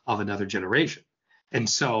of another generation. And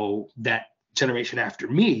so that generation after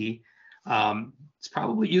me is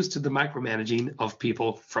probably used to the micromanaging of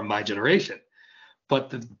people from my generation. But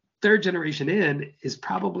the third generation in is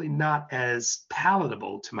probably not as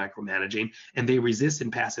palatable to micromanaging, and they resist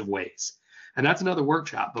in passive ways. And that's another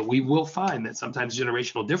workshop, but we will find that sometimes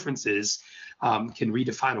generational differences can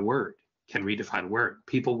redefine a word,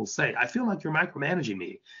 People will say, I feel like you're micromanaging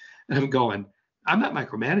me. And I'm going, I'm not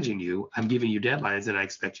micromanaging you. I'm giving you deadlines and I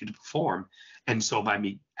expect you to perform. And so by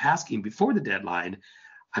me asking before the deadline,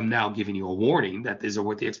 I'm now giving you a warning that these are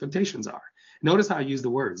what the expectations are. Notice how I use the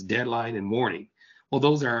words deadline and warning. Well,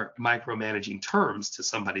 those are micromanaging terms to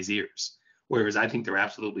somebody's ears, whereas I think they're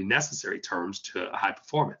absolutely necessary terms to high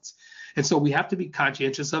performance. And so we have to be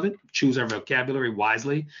conscientious of it, choose our vocabulary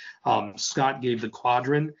wisely. Scott gave the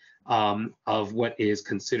quadrant of what is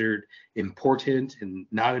considered important and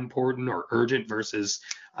not important, or urgent versus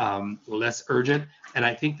less urgent. And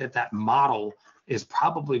I think that model is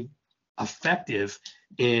probably effective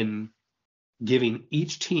in giving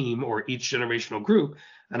each team or each generational group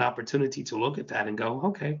an opportunity to look at that and go,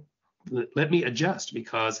 okay, let me adjust,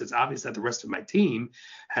 because it's obvious that the rest of my team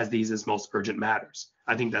has these as most urgent matters.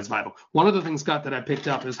 I think that's vital. One of the things, Scott, that I picked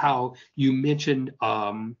up is how you mentioned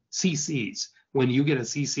CCs. When you get a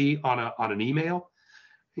CC on an email,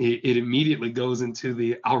 it immediately goes into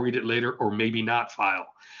the I'll read it later or maybe not file.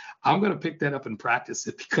 I'm going to pick that up and practice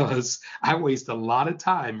it, because I waste a lot of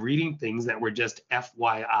time reading things that were just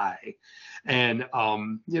FYI. And,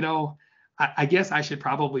 I guess I should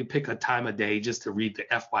probably pick a time of day just to read the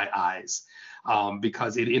FYIs,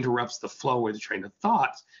 because it interrupts the flow or the train of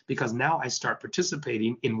thought, because now I start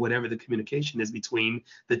participating in whatever the communication is between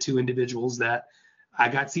the two individuals that I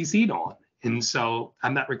got CC'd on. And so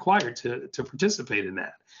I'm not required to participate in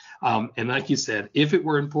that. And like you said, if it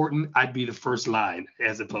were important, I'd be the first line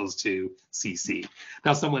as opposed to CC.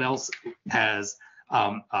 Now, someone else has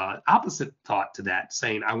opposite thought to that,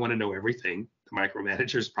 saying, I want to know everything. The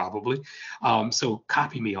micromanagers probably. So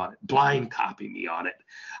copy me on it, blind copy me on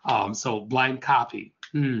it. So blind copy.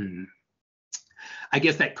 I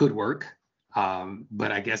guess that could work.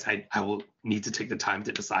 But I guess I will need to take the time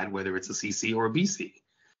to decide whether it's a CC or a BC.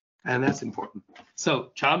 And that's important.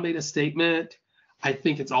 So John made a statement. I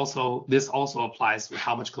think this also applies to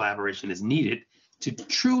how much collaboration is needed to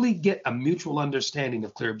truly get a mutual understanding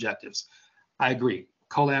of clear objectives. I agree.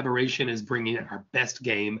 Collaboration is bringing our best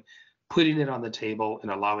game, putting it on the table,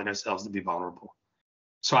 and allowing ourselves to be vulnerable.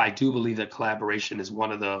 So I do believe that collaboration is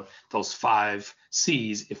one of those 5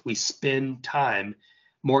 C's. If we spend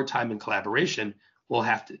more time in collaboration,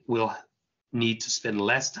 we'll need to spend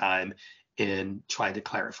less time in trying to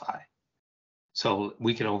clarify. So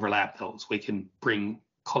we can overlap those. We can bring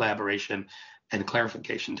collaboration and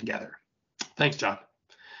clarification together. Thanks, John.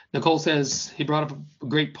 Nicole says he brought up a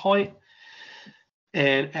great point.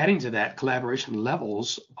 And adding to that, collaboration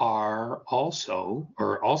levels are also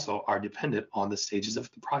dependent on the stages of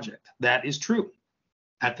the project. That is true.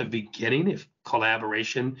 At the beginning, if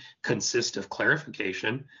collaboration consists of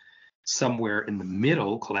clarification, somewhere in the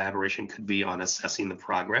middle, collaboration could be on assessing the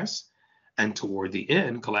progress. And toward the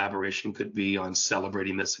end, collaboration could be on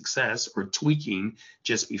celebrating the success or tweaking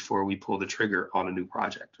just before we pull the trigger on a new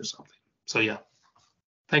project or something. So yeah,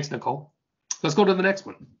 thanks, Nicole. Let's go to the next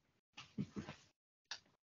one.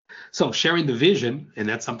 So sharing the vision, and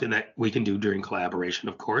that's something that we can do during collaboration,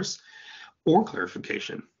 of course, or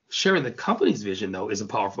clarification. Sharing the company's vision, though, is a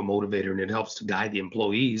powerful motivator, and it helps to guide the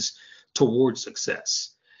employees towards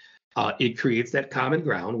success. It creates that common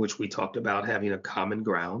ground, which we talked about, having a common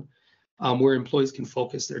ground, where employees can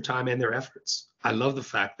focus their time and their efforts. I love the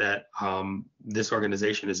fact that this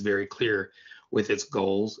organization is very clear with its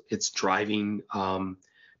goals, its driving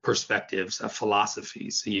perspectives,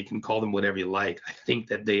 philosophies. So you can call them whatever you like. I think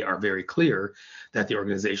that they are very clear that the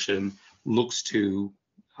organization looks to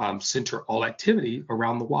center all activity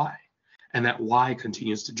around the why. And that why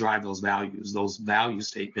continues to drive those values. Those value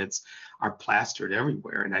statements are plastered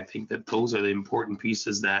everywhere. And I think that those are the important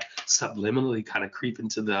pieces that subliminally kind of creep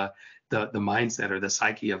into the mindset or the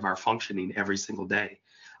psyche of our functioning every single day.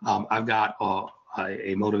 I've got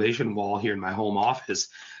a motivation wall here in my home office,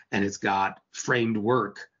 and it's got framed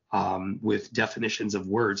work with definitions of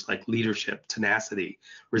words like leadership, tenacity,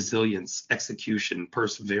 resilience, execution,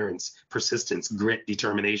 perseverance, persistence, grit,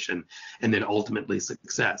 determination, and then ultimately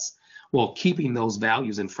success. Well, keeping those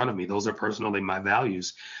values in front of me, those are personally my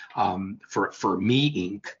values for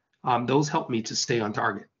me, Inc. Those help me to stay on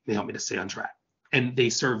target. They help me to stay on track. And they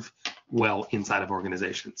serve well inside of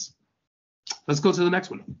organizations. Let's go to the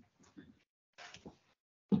next one.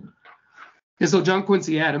 And so John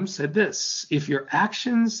Quincy Adams said this: if your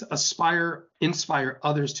actions inspire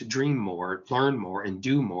others to dream more, learn more, and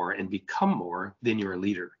do more, and become more, then you're a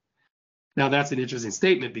leader. Now, that's an interesting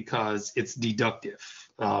statement because it's deductive.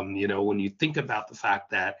 When you think about the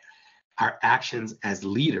fact that our actions as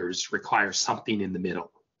leaders require something in the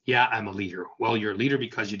middle. Yeah, I'm a leader. Well, you're a leader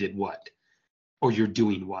because you did what? Or you're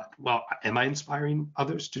doing what? Well, am I inspiring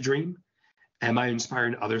others to dream? Am I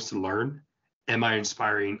inspiring others to learn? Am I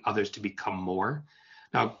inspiring others to become more?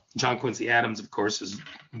 Now, John Quincy Adams, of course, is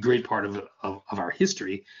a great part of our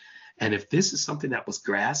history. And if this is something that was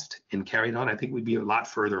grasped and carried on, I think we'd be a lot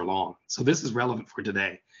further along. So this is relevant for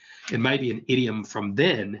today. It might be an idiom from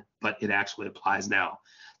then, but it actually applies now.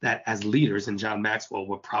 That as leaders, and John Maxwell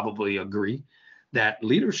would probably agree, that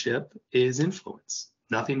leadership is influence,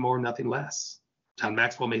 nothing more, nothing less. John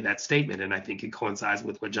Maxwell made that statement, and I think it coincides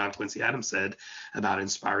with what John Quincy Adams said about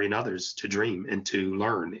inspiring others to dream and to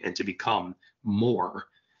learn and to become more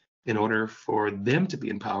in order for them to be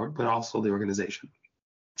empowered, but also the organization.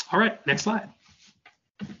 All right, next slide.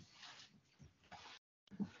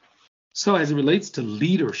 So as it relates to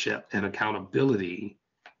leadership and accountability,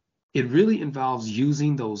 it really involves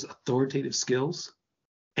using those authoritative skills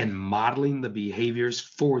and modeling the behaviors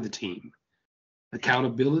for the team.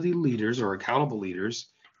 Accountability leaders or accountable leaders,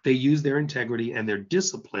 they use their integrity and their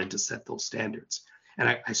discipline to set those standards. And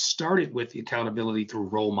I started with the accountability through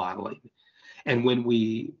role modeling. And when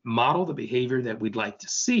we model the behavior that we'd like to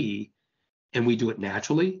see, and we do it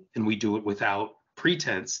naturally, and we do it without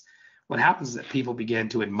pretense, what happens is that people begin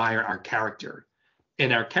to admire our character.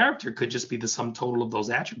 And our character could just be the sum total of those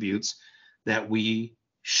attributes that we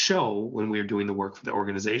show when we're doing the work for the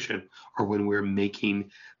organization or when we're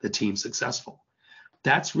making the team successful.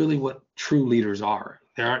 That's really what true leaders are.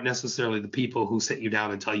 They aren't necessarily the people who sit you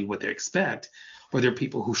down and tell you what they expect, or they're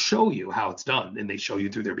people who show you how it's done, and they show you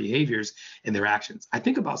through their behaviors and their actions. I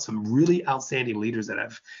think about some really outstanding leaders that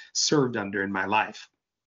I've served under in my life.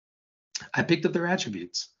 I picked up their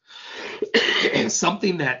attributes.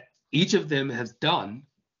 Something that each of them has done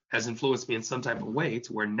has influenced me in some type of way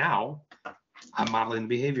to where now I'm modeling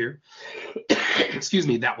behavior,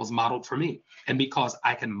 that was modeled for me. And because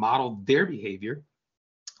I can model their behavior,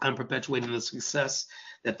 I'm perpetuating the success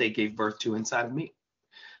that they gave birth to inside of me.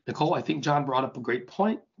 Nicole, I think John brought up a great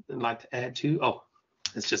point I'd like to add to. Oh,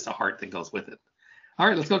 it's just a heart that goes with it. All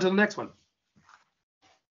right, let's go to the next one.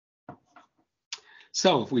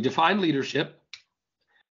 So if we define leadership,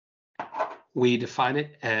 we define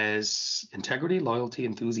it as integrity, loyalty,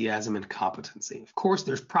 enthusiasm, and competency. Of course,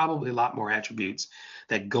 there's probably a lot more attributes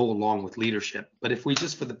that go along with leadership. But if we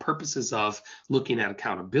just, for the purposes of looking at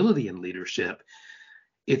accountability in leadership,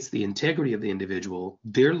 it's the integrity of the individual,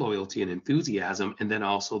 their loyalty and enthusiasm, and then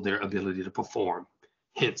also their ability to perform,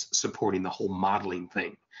 hence supporting the whole modeling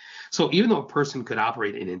thing. So even though a person could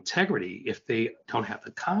operate in integrity, if they don't have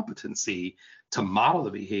the competency to model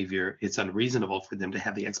the behavior, it's unreasonable for them to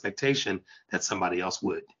have the expectation that somebody else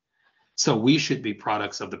would. So we should be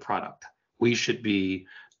products of the product. We should be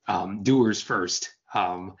doers first,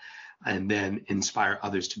 and then inspire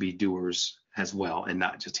others to be doers as well, and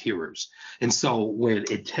not just hearers. And so when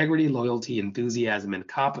integrity, loyalty, enthusiasm, and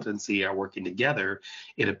competency are working together,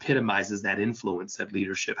 it epitomizes that influence that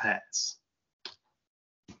leadership has.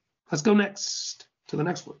 Let's go next to the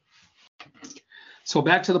next one. So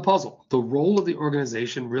back to the puzzle. The role of the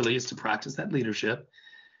organization really is to practice that leadership,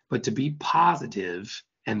 but to be positive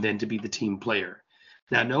and then to be the team player.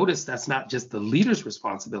 Now notice that's not just the leader's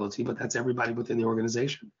responsibility, but that's everybody within the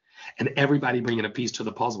organization. And everybody bringing a piece to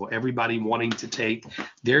the puzzle, everybody wanting to take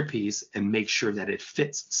their piece and make sure that it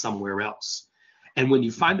fits somewhere else. And when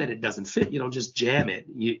you find that it doesn't fit, you don't just jam it.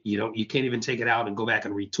 You can't even take it out and go back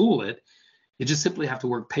and retool it. You just simply have to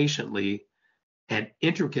work patiently and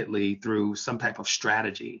intricately through some type of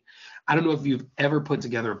strategy. I don't know if you've ever put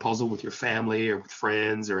together a puzzle with your family or with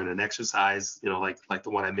friends or in an exercise, like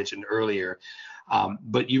the one I mentioned earlier.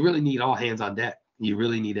 But you really need all hands on deck. You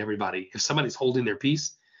really need everybody. If somebody's holding their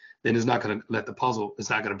piece, then it's not going to it's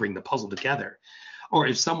not going to bring the puzzle together. Or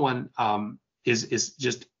if someone is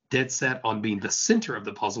just dead set on being the center of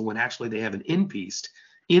the puzzle when actually they have an end piece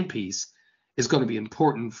is going to be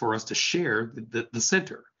important for us to share the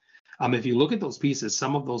center. If you look at those pieces,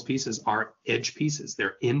 some of those pieces are edge pieces.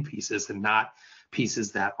 They're end pieces and not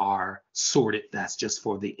pieces that are sorted. That's just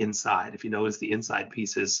for the inside. If you notice, the inside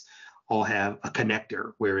pieces all have a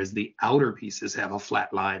connector, whereas the outer pieces have a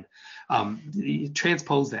flat line. You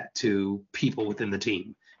transpose that to people within the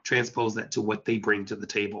team. Transpose that to what they bring to the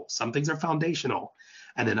table. Some things are foundational,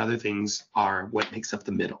 and then other things are what makes up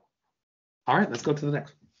the middle. All right, let's go to the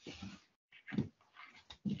next.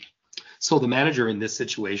 So the manager in this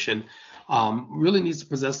situation really needs to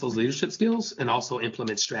possess those leadership skills and also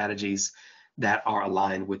implement strategies that are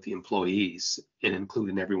aligned with the employees and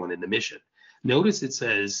including everyone in the mission. Notice it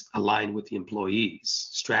says align with the employees,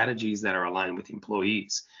 strategies that are aligned with the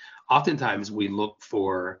employees. Oftentimes we look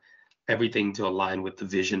for everything to align with the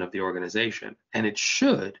vision of the organization, and it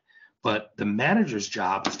should, but the manager's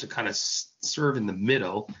job is to kind of serve in the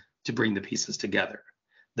middle to bring the pieces together.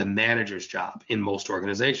 The manager's job in most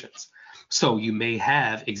organizations. So you may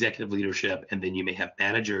have executive leadership, and then you may have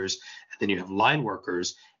managers, and then you have line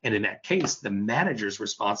workers. And in that case, the manager is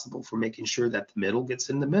responsible for making sure that the middle gets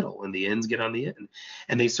in the middle and the ends get on the end.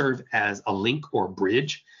 And they serve as a link or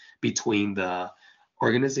bridge between the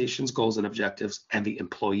organization's goals and objectives and the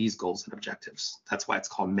employees' goals and objectives. That's why it's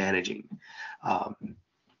called managing.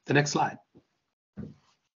 The next slide.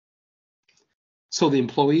 So the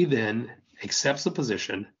employee then accepts the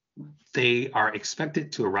position. They are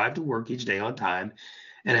expected to arrive to work each day on time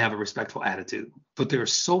and have a respectful attitude. But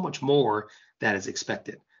there's so much more that is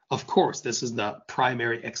expected. Of course, this is the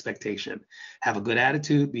primary expectation. Have a good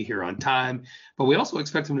attitude, be here on time, but we also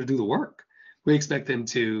expect them to do the work. We expect them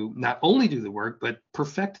to not only do the work, but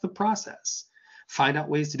perfect the process, find out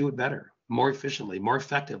ways to do it better, more efficiently, more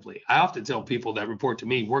effectively. I often tell people that report to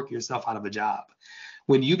me, work yourself out of a job.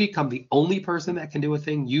 When you become the only person that can do a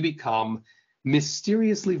thing, you become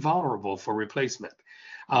mysteriously vulnerable for replacement.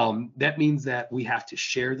 That means that we have to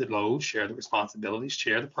share the load, share the responsibilities,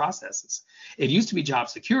 share the processes. It used to be job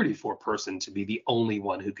security for a person to be the only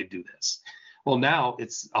one who could do this. Well, now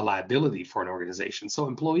it's a liability for an organization. So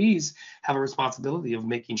employees have a responsibility of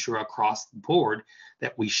making sure across the board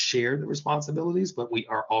that we share the responsibilities, but we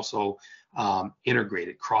are also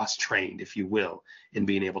integrated, cross-trained, if you will, in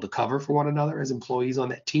being able to cover for one another as employees on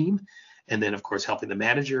that team. And then, of course, helping the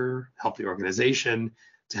manager, help the organization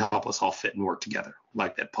to help us all fit and work together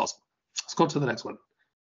like that puzzle. Let's go to the next one.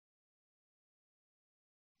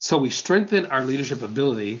 So we strengthen our leadership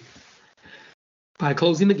ability by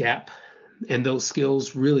closing the gap. And those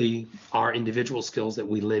skills really are individual skills that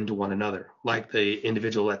we lend to one another, like the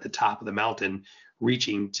individual at the top of the mountain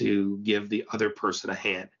reaching to give the other person a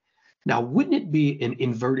hand. Now, wouldn't it be an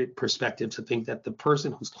inverted perspective to think that the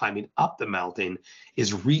person who's climbing up the mountain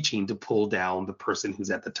is reaching to pull down the person who's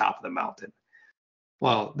at the top of the mountain?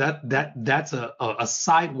 Well, that's a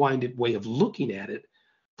sidewinded way of looking at it.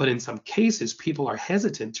 But in some cases, people are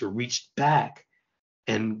hesitant to reach back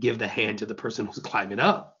and give the hand to the person who's climbing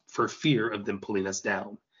up for fear of them pulling us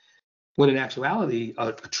down. When in actuality,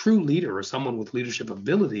 a true leader or someone with leadership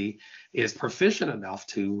ability is proficient enough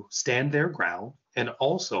to stand their ground and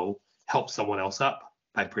also help someone else up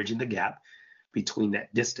by bridging the gap between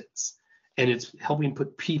that distance. And it's helping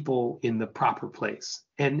put people in the proper place.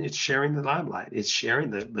 And it's sharing the limelight. It's sharing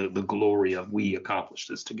the glory of we accomplished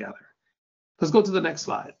this together. Let's go to the next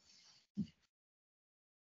slide.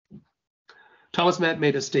 Thomas Matt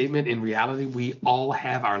made a statement. In reality, we all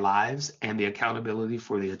have our lives, and the accountability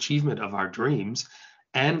for the achievement of our dreams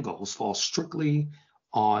and goals falls strictly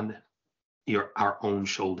on our own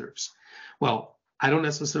shoulders. Well, I don't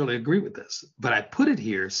necessarily agree with this, but I put it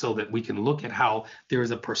here so that we can look at how there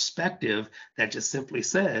is a perspective that just simply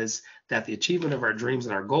says that the achievement of our dreams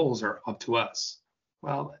and our goals are up to us.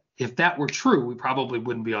 Well, if that were true, we probably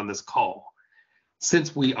wouldn't be on this call.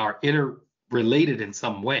 Since we are interrelated in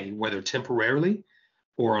some way, whether temporarily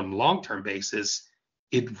or on a long-term basis,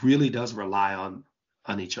 it really does rely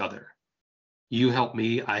on each other. You help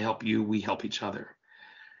me, I help you, we help each other.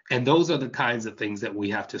 And those are the kinds of things that we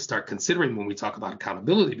have to start considering when we talk about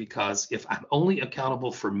accountability, because if I'm only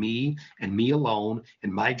accountable for me and me alone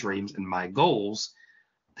and my dreams and my goals,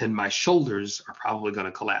 then my shoulders are probably going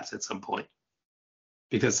to collapse at some point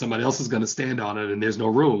because somebody else is going to stand on it and there's no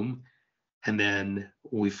room. And then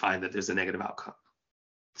we find that there's a negative outcome.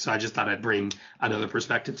 So I just thought I'd bring another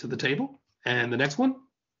perspective to the table. And the next one,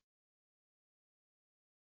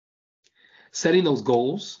 setting those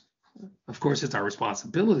goals. Of course, it's our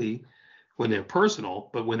responsibility when they're personal,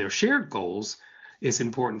 but when they're shared goals, it's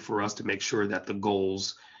important for us to make sure that the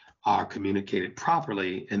goals are communicated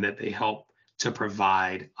properly and that they help to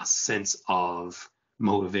provide a sense of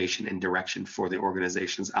motivation and direction for the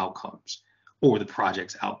organization's outcomes or the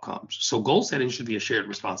project's outcomes. So goal setting should be a shared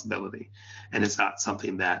responsibility, and it's not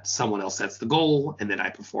something that someone else sets the goal and then I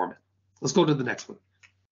perform it. Let's go to the next one.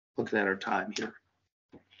 Looking at our time here.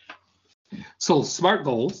 So SMART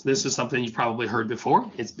goals, this is something you've probably heard before.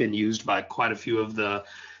 It's been used by quite a few of the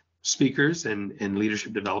speakers and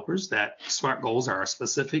leadership developers, that SMART goals are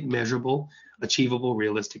specific, measurable, achievable,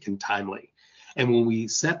 realistic, and timely. And when we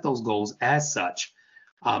set those goals as such,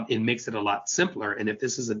 It makes it a lot simpler. And if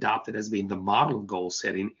this is adopted as being the model of goal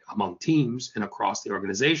setting among teams and across the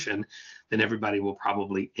organization, then everybody will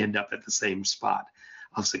probably end up at the same spot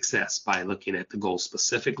of success by looking at the goal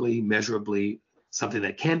specifically, measurably, something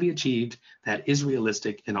that can be achieved, that is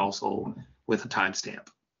realistic, and also with a timestamp.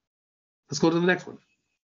 Let's go to the next one.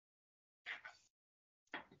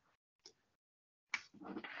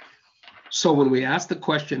 So when we ask the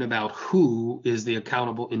question about who is the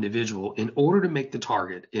accountable individual, in order to make the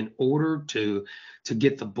target, in order to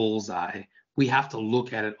get the bullseye, we have to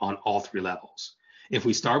look at it on all three levels. If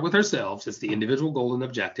we start with ourselves, it's the individual goal and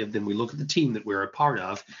objective, then we look at the team that we're a part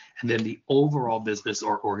of, and then the overall business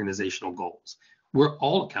or organizational goals. We're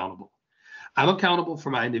all accountable. I'm accountable for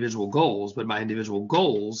my individual goals, but my individual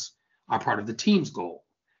goals are part of the team's goal.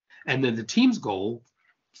 And then the team's goal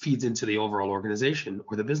feeds into the overall organization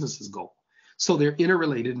or the business's goal. So they're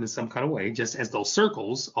interrelated in some kind of way, just as those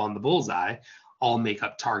circles on the bullseye all make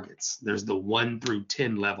up targets. There's the 1 through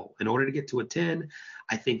 10 level. In order to get to a 10,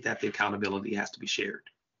 I think that the accountability has to be shared.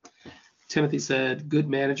 Timothy said, good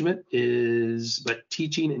management is but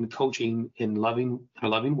teaching and coaching in a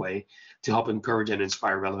loving way to help encourage and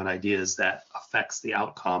inspire relevant ideas that affects the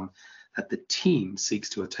outcome that the team seeks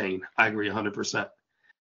to attain. I agree 100%.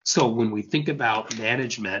 So when we think about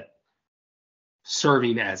management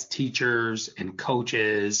serving as teachers and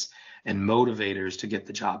coaches and motivators to get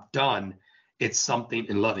the job done, it's something,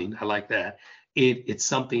 and loving, I like that. It's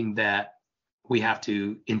something that we have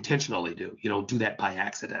to intentionally do. You don't do that by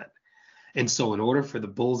accident. And so in order for the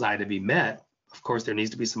bullseye to be met, of course, there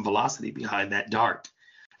needs to be some velocity behind that dart.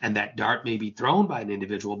 And that dart may be thrown by an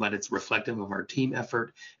individual, but it's reflective of our team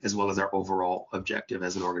effort as well as our overall objective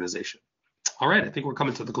as an organization. All right, I think we're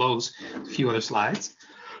coming to the close. A few other slides.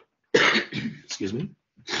 Excuse me.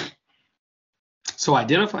 So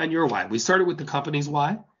identifying your why. We started with the company's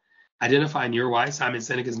why. Identifying your why. Simon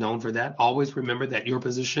Sinek is known for that. Always remember that your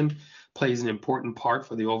position plays an important part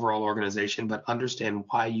for the overall organization, but understand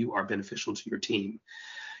why you are beneficial to your team.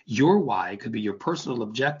 Your why could be your personal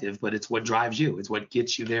objective, but it's what drives you. It's what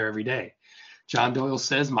gets you there every day. John Doyle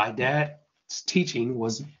says, my dad's teaching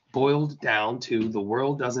was boiled down to the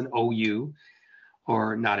world doesn't owe you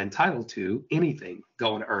or not entitled to anything.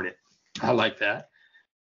 Go and earn it. I like that.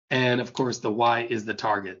 And of course, the why is the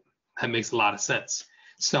target. That makes a lot of sense.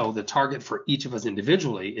 So the target for each of us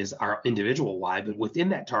individually is our individual why, but within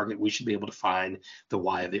that target, we should be able to find the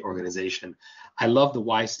why of the organization. I love the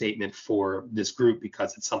why statement for this group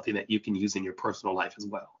because it's something that you can use in your personal life as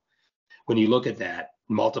well. When you look at that,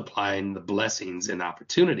 multiplying the blessings and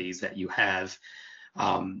opportunities that you have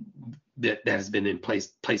that has been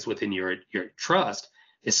placed within your trust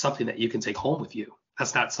is something that you can take home with you.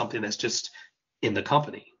 That's not something that's just in the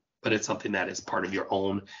company, but it's something that is part of your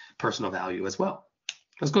own personal value as well.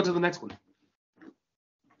 Let's go to the next one.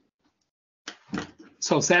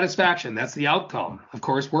 So satisfaction, that's the outcome. Of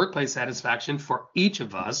course, workplace satisfaction for each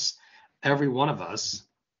of us, every one of us,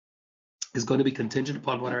 is going to be contingent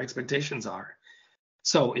upon what our expectations are.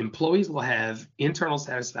 So employees will have internal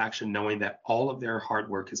satisfaction knowing that all of their hard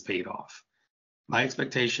work is paid off. My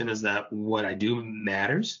expectation is that what I do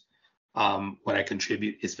matters, what I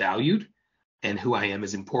contribute is valued, and who I am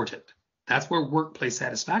is important. That's where workplace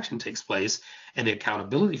satisfaction takes place, and the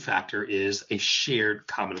accountability factor is a shared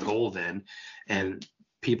common goal then, and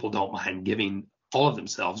people don't mind giving all of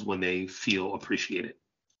themselves when they feel appreciated.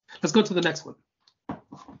 Let's go to the next one.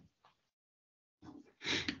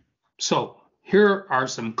 So here are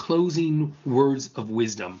some closing words of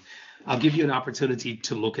wisdom. I'll give you an opportunity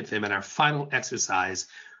to look at them, and our final exercise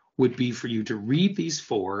would be for you to read these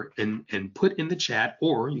four and put in the chat,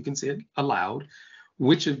 or you can say it aloud,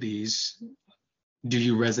 which of these do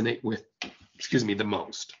you resonate with, the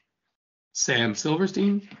most? Sam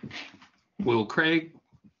Silverstein, Will Craig,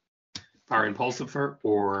 Byron Pulsifer,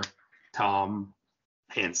 or Tom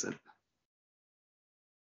Hansen?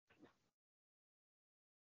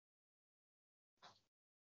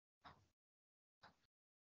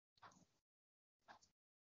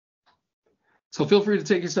 So feel free to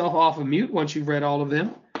take yourself off of mute once you've read all of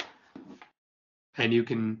them. And you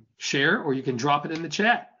can share or you can drop it in the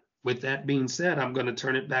chat. With that being said, I'm going to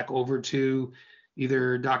turn it back over to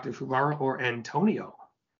either Dr. Fubara or Antonio.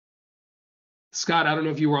 Scott, I don't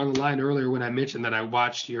know if you were on the line earlier when I mentioned that I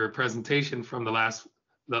watched your presentation from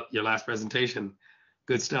your last presentation.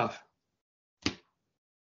 Good stuff.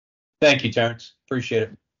 Thank you, Terrence.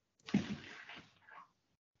 Appreciate it.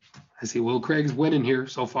 I see Will Craig's winning here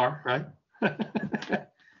so far, right?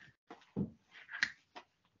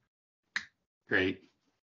 Great.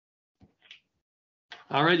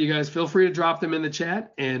 All right, you guys, feel free to drop them in the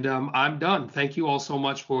chat, and I'm done. Thank you all so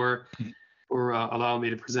much for for allowing me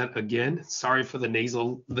to present again. Sorry for the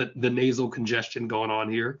nasal congestion going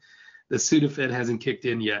on here. The Sudafed hasn't kicked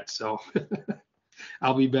in yet, so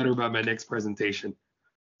I'll be better by my next presentation.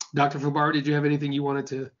 Dr. Fabar, did you have anything you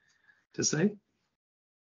wanted to say?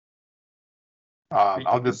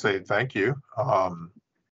 I'll just say thank you.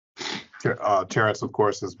 Terence, of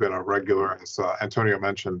course, has been a regular, as Antonio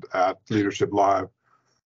mentioned, at Leadership Live,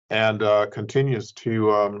 and continues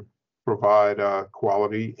to provide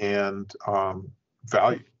quality and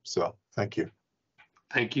value. So thank you.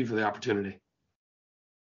 Thank you for the opportunity.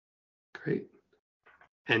 Great.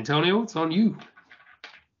 Antonio, it's on you.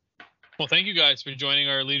 Well, thank you guys for joining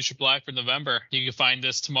our Leadership Live for November. You can find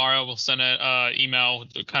this tomorrow. We'll send an email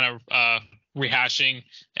kind of rehashing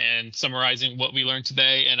and summarizing what we learned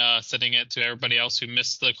today and sending it to everybody else who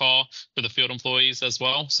missed the call for the field employees as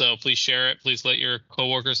well. So please share it. Please let your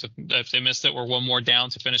coworkers, if they missed it, we're one more down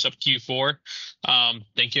to finish up Q4.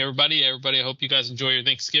 Thank you, everybody. I hope you guys enjoy your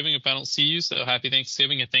Thanksgiving. If I don't see you, so happy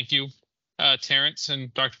Thanksgiving. And thank you, Terence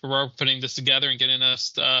and Dr. Farrar, for putting this together and getting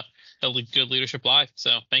us a good Leadership Live.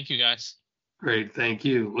 So thank you, guys. Great. Thank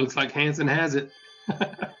you. Looks like Hanson has it.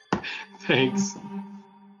 Thanks.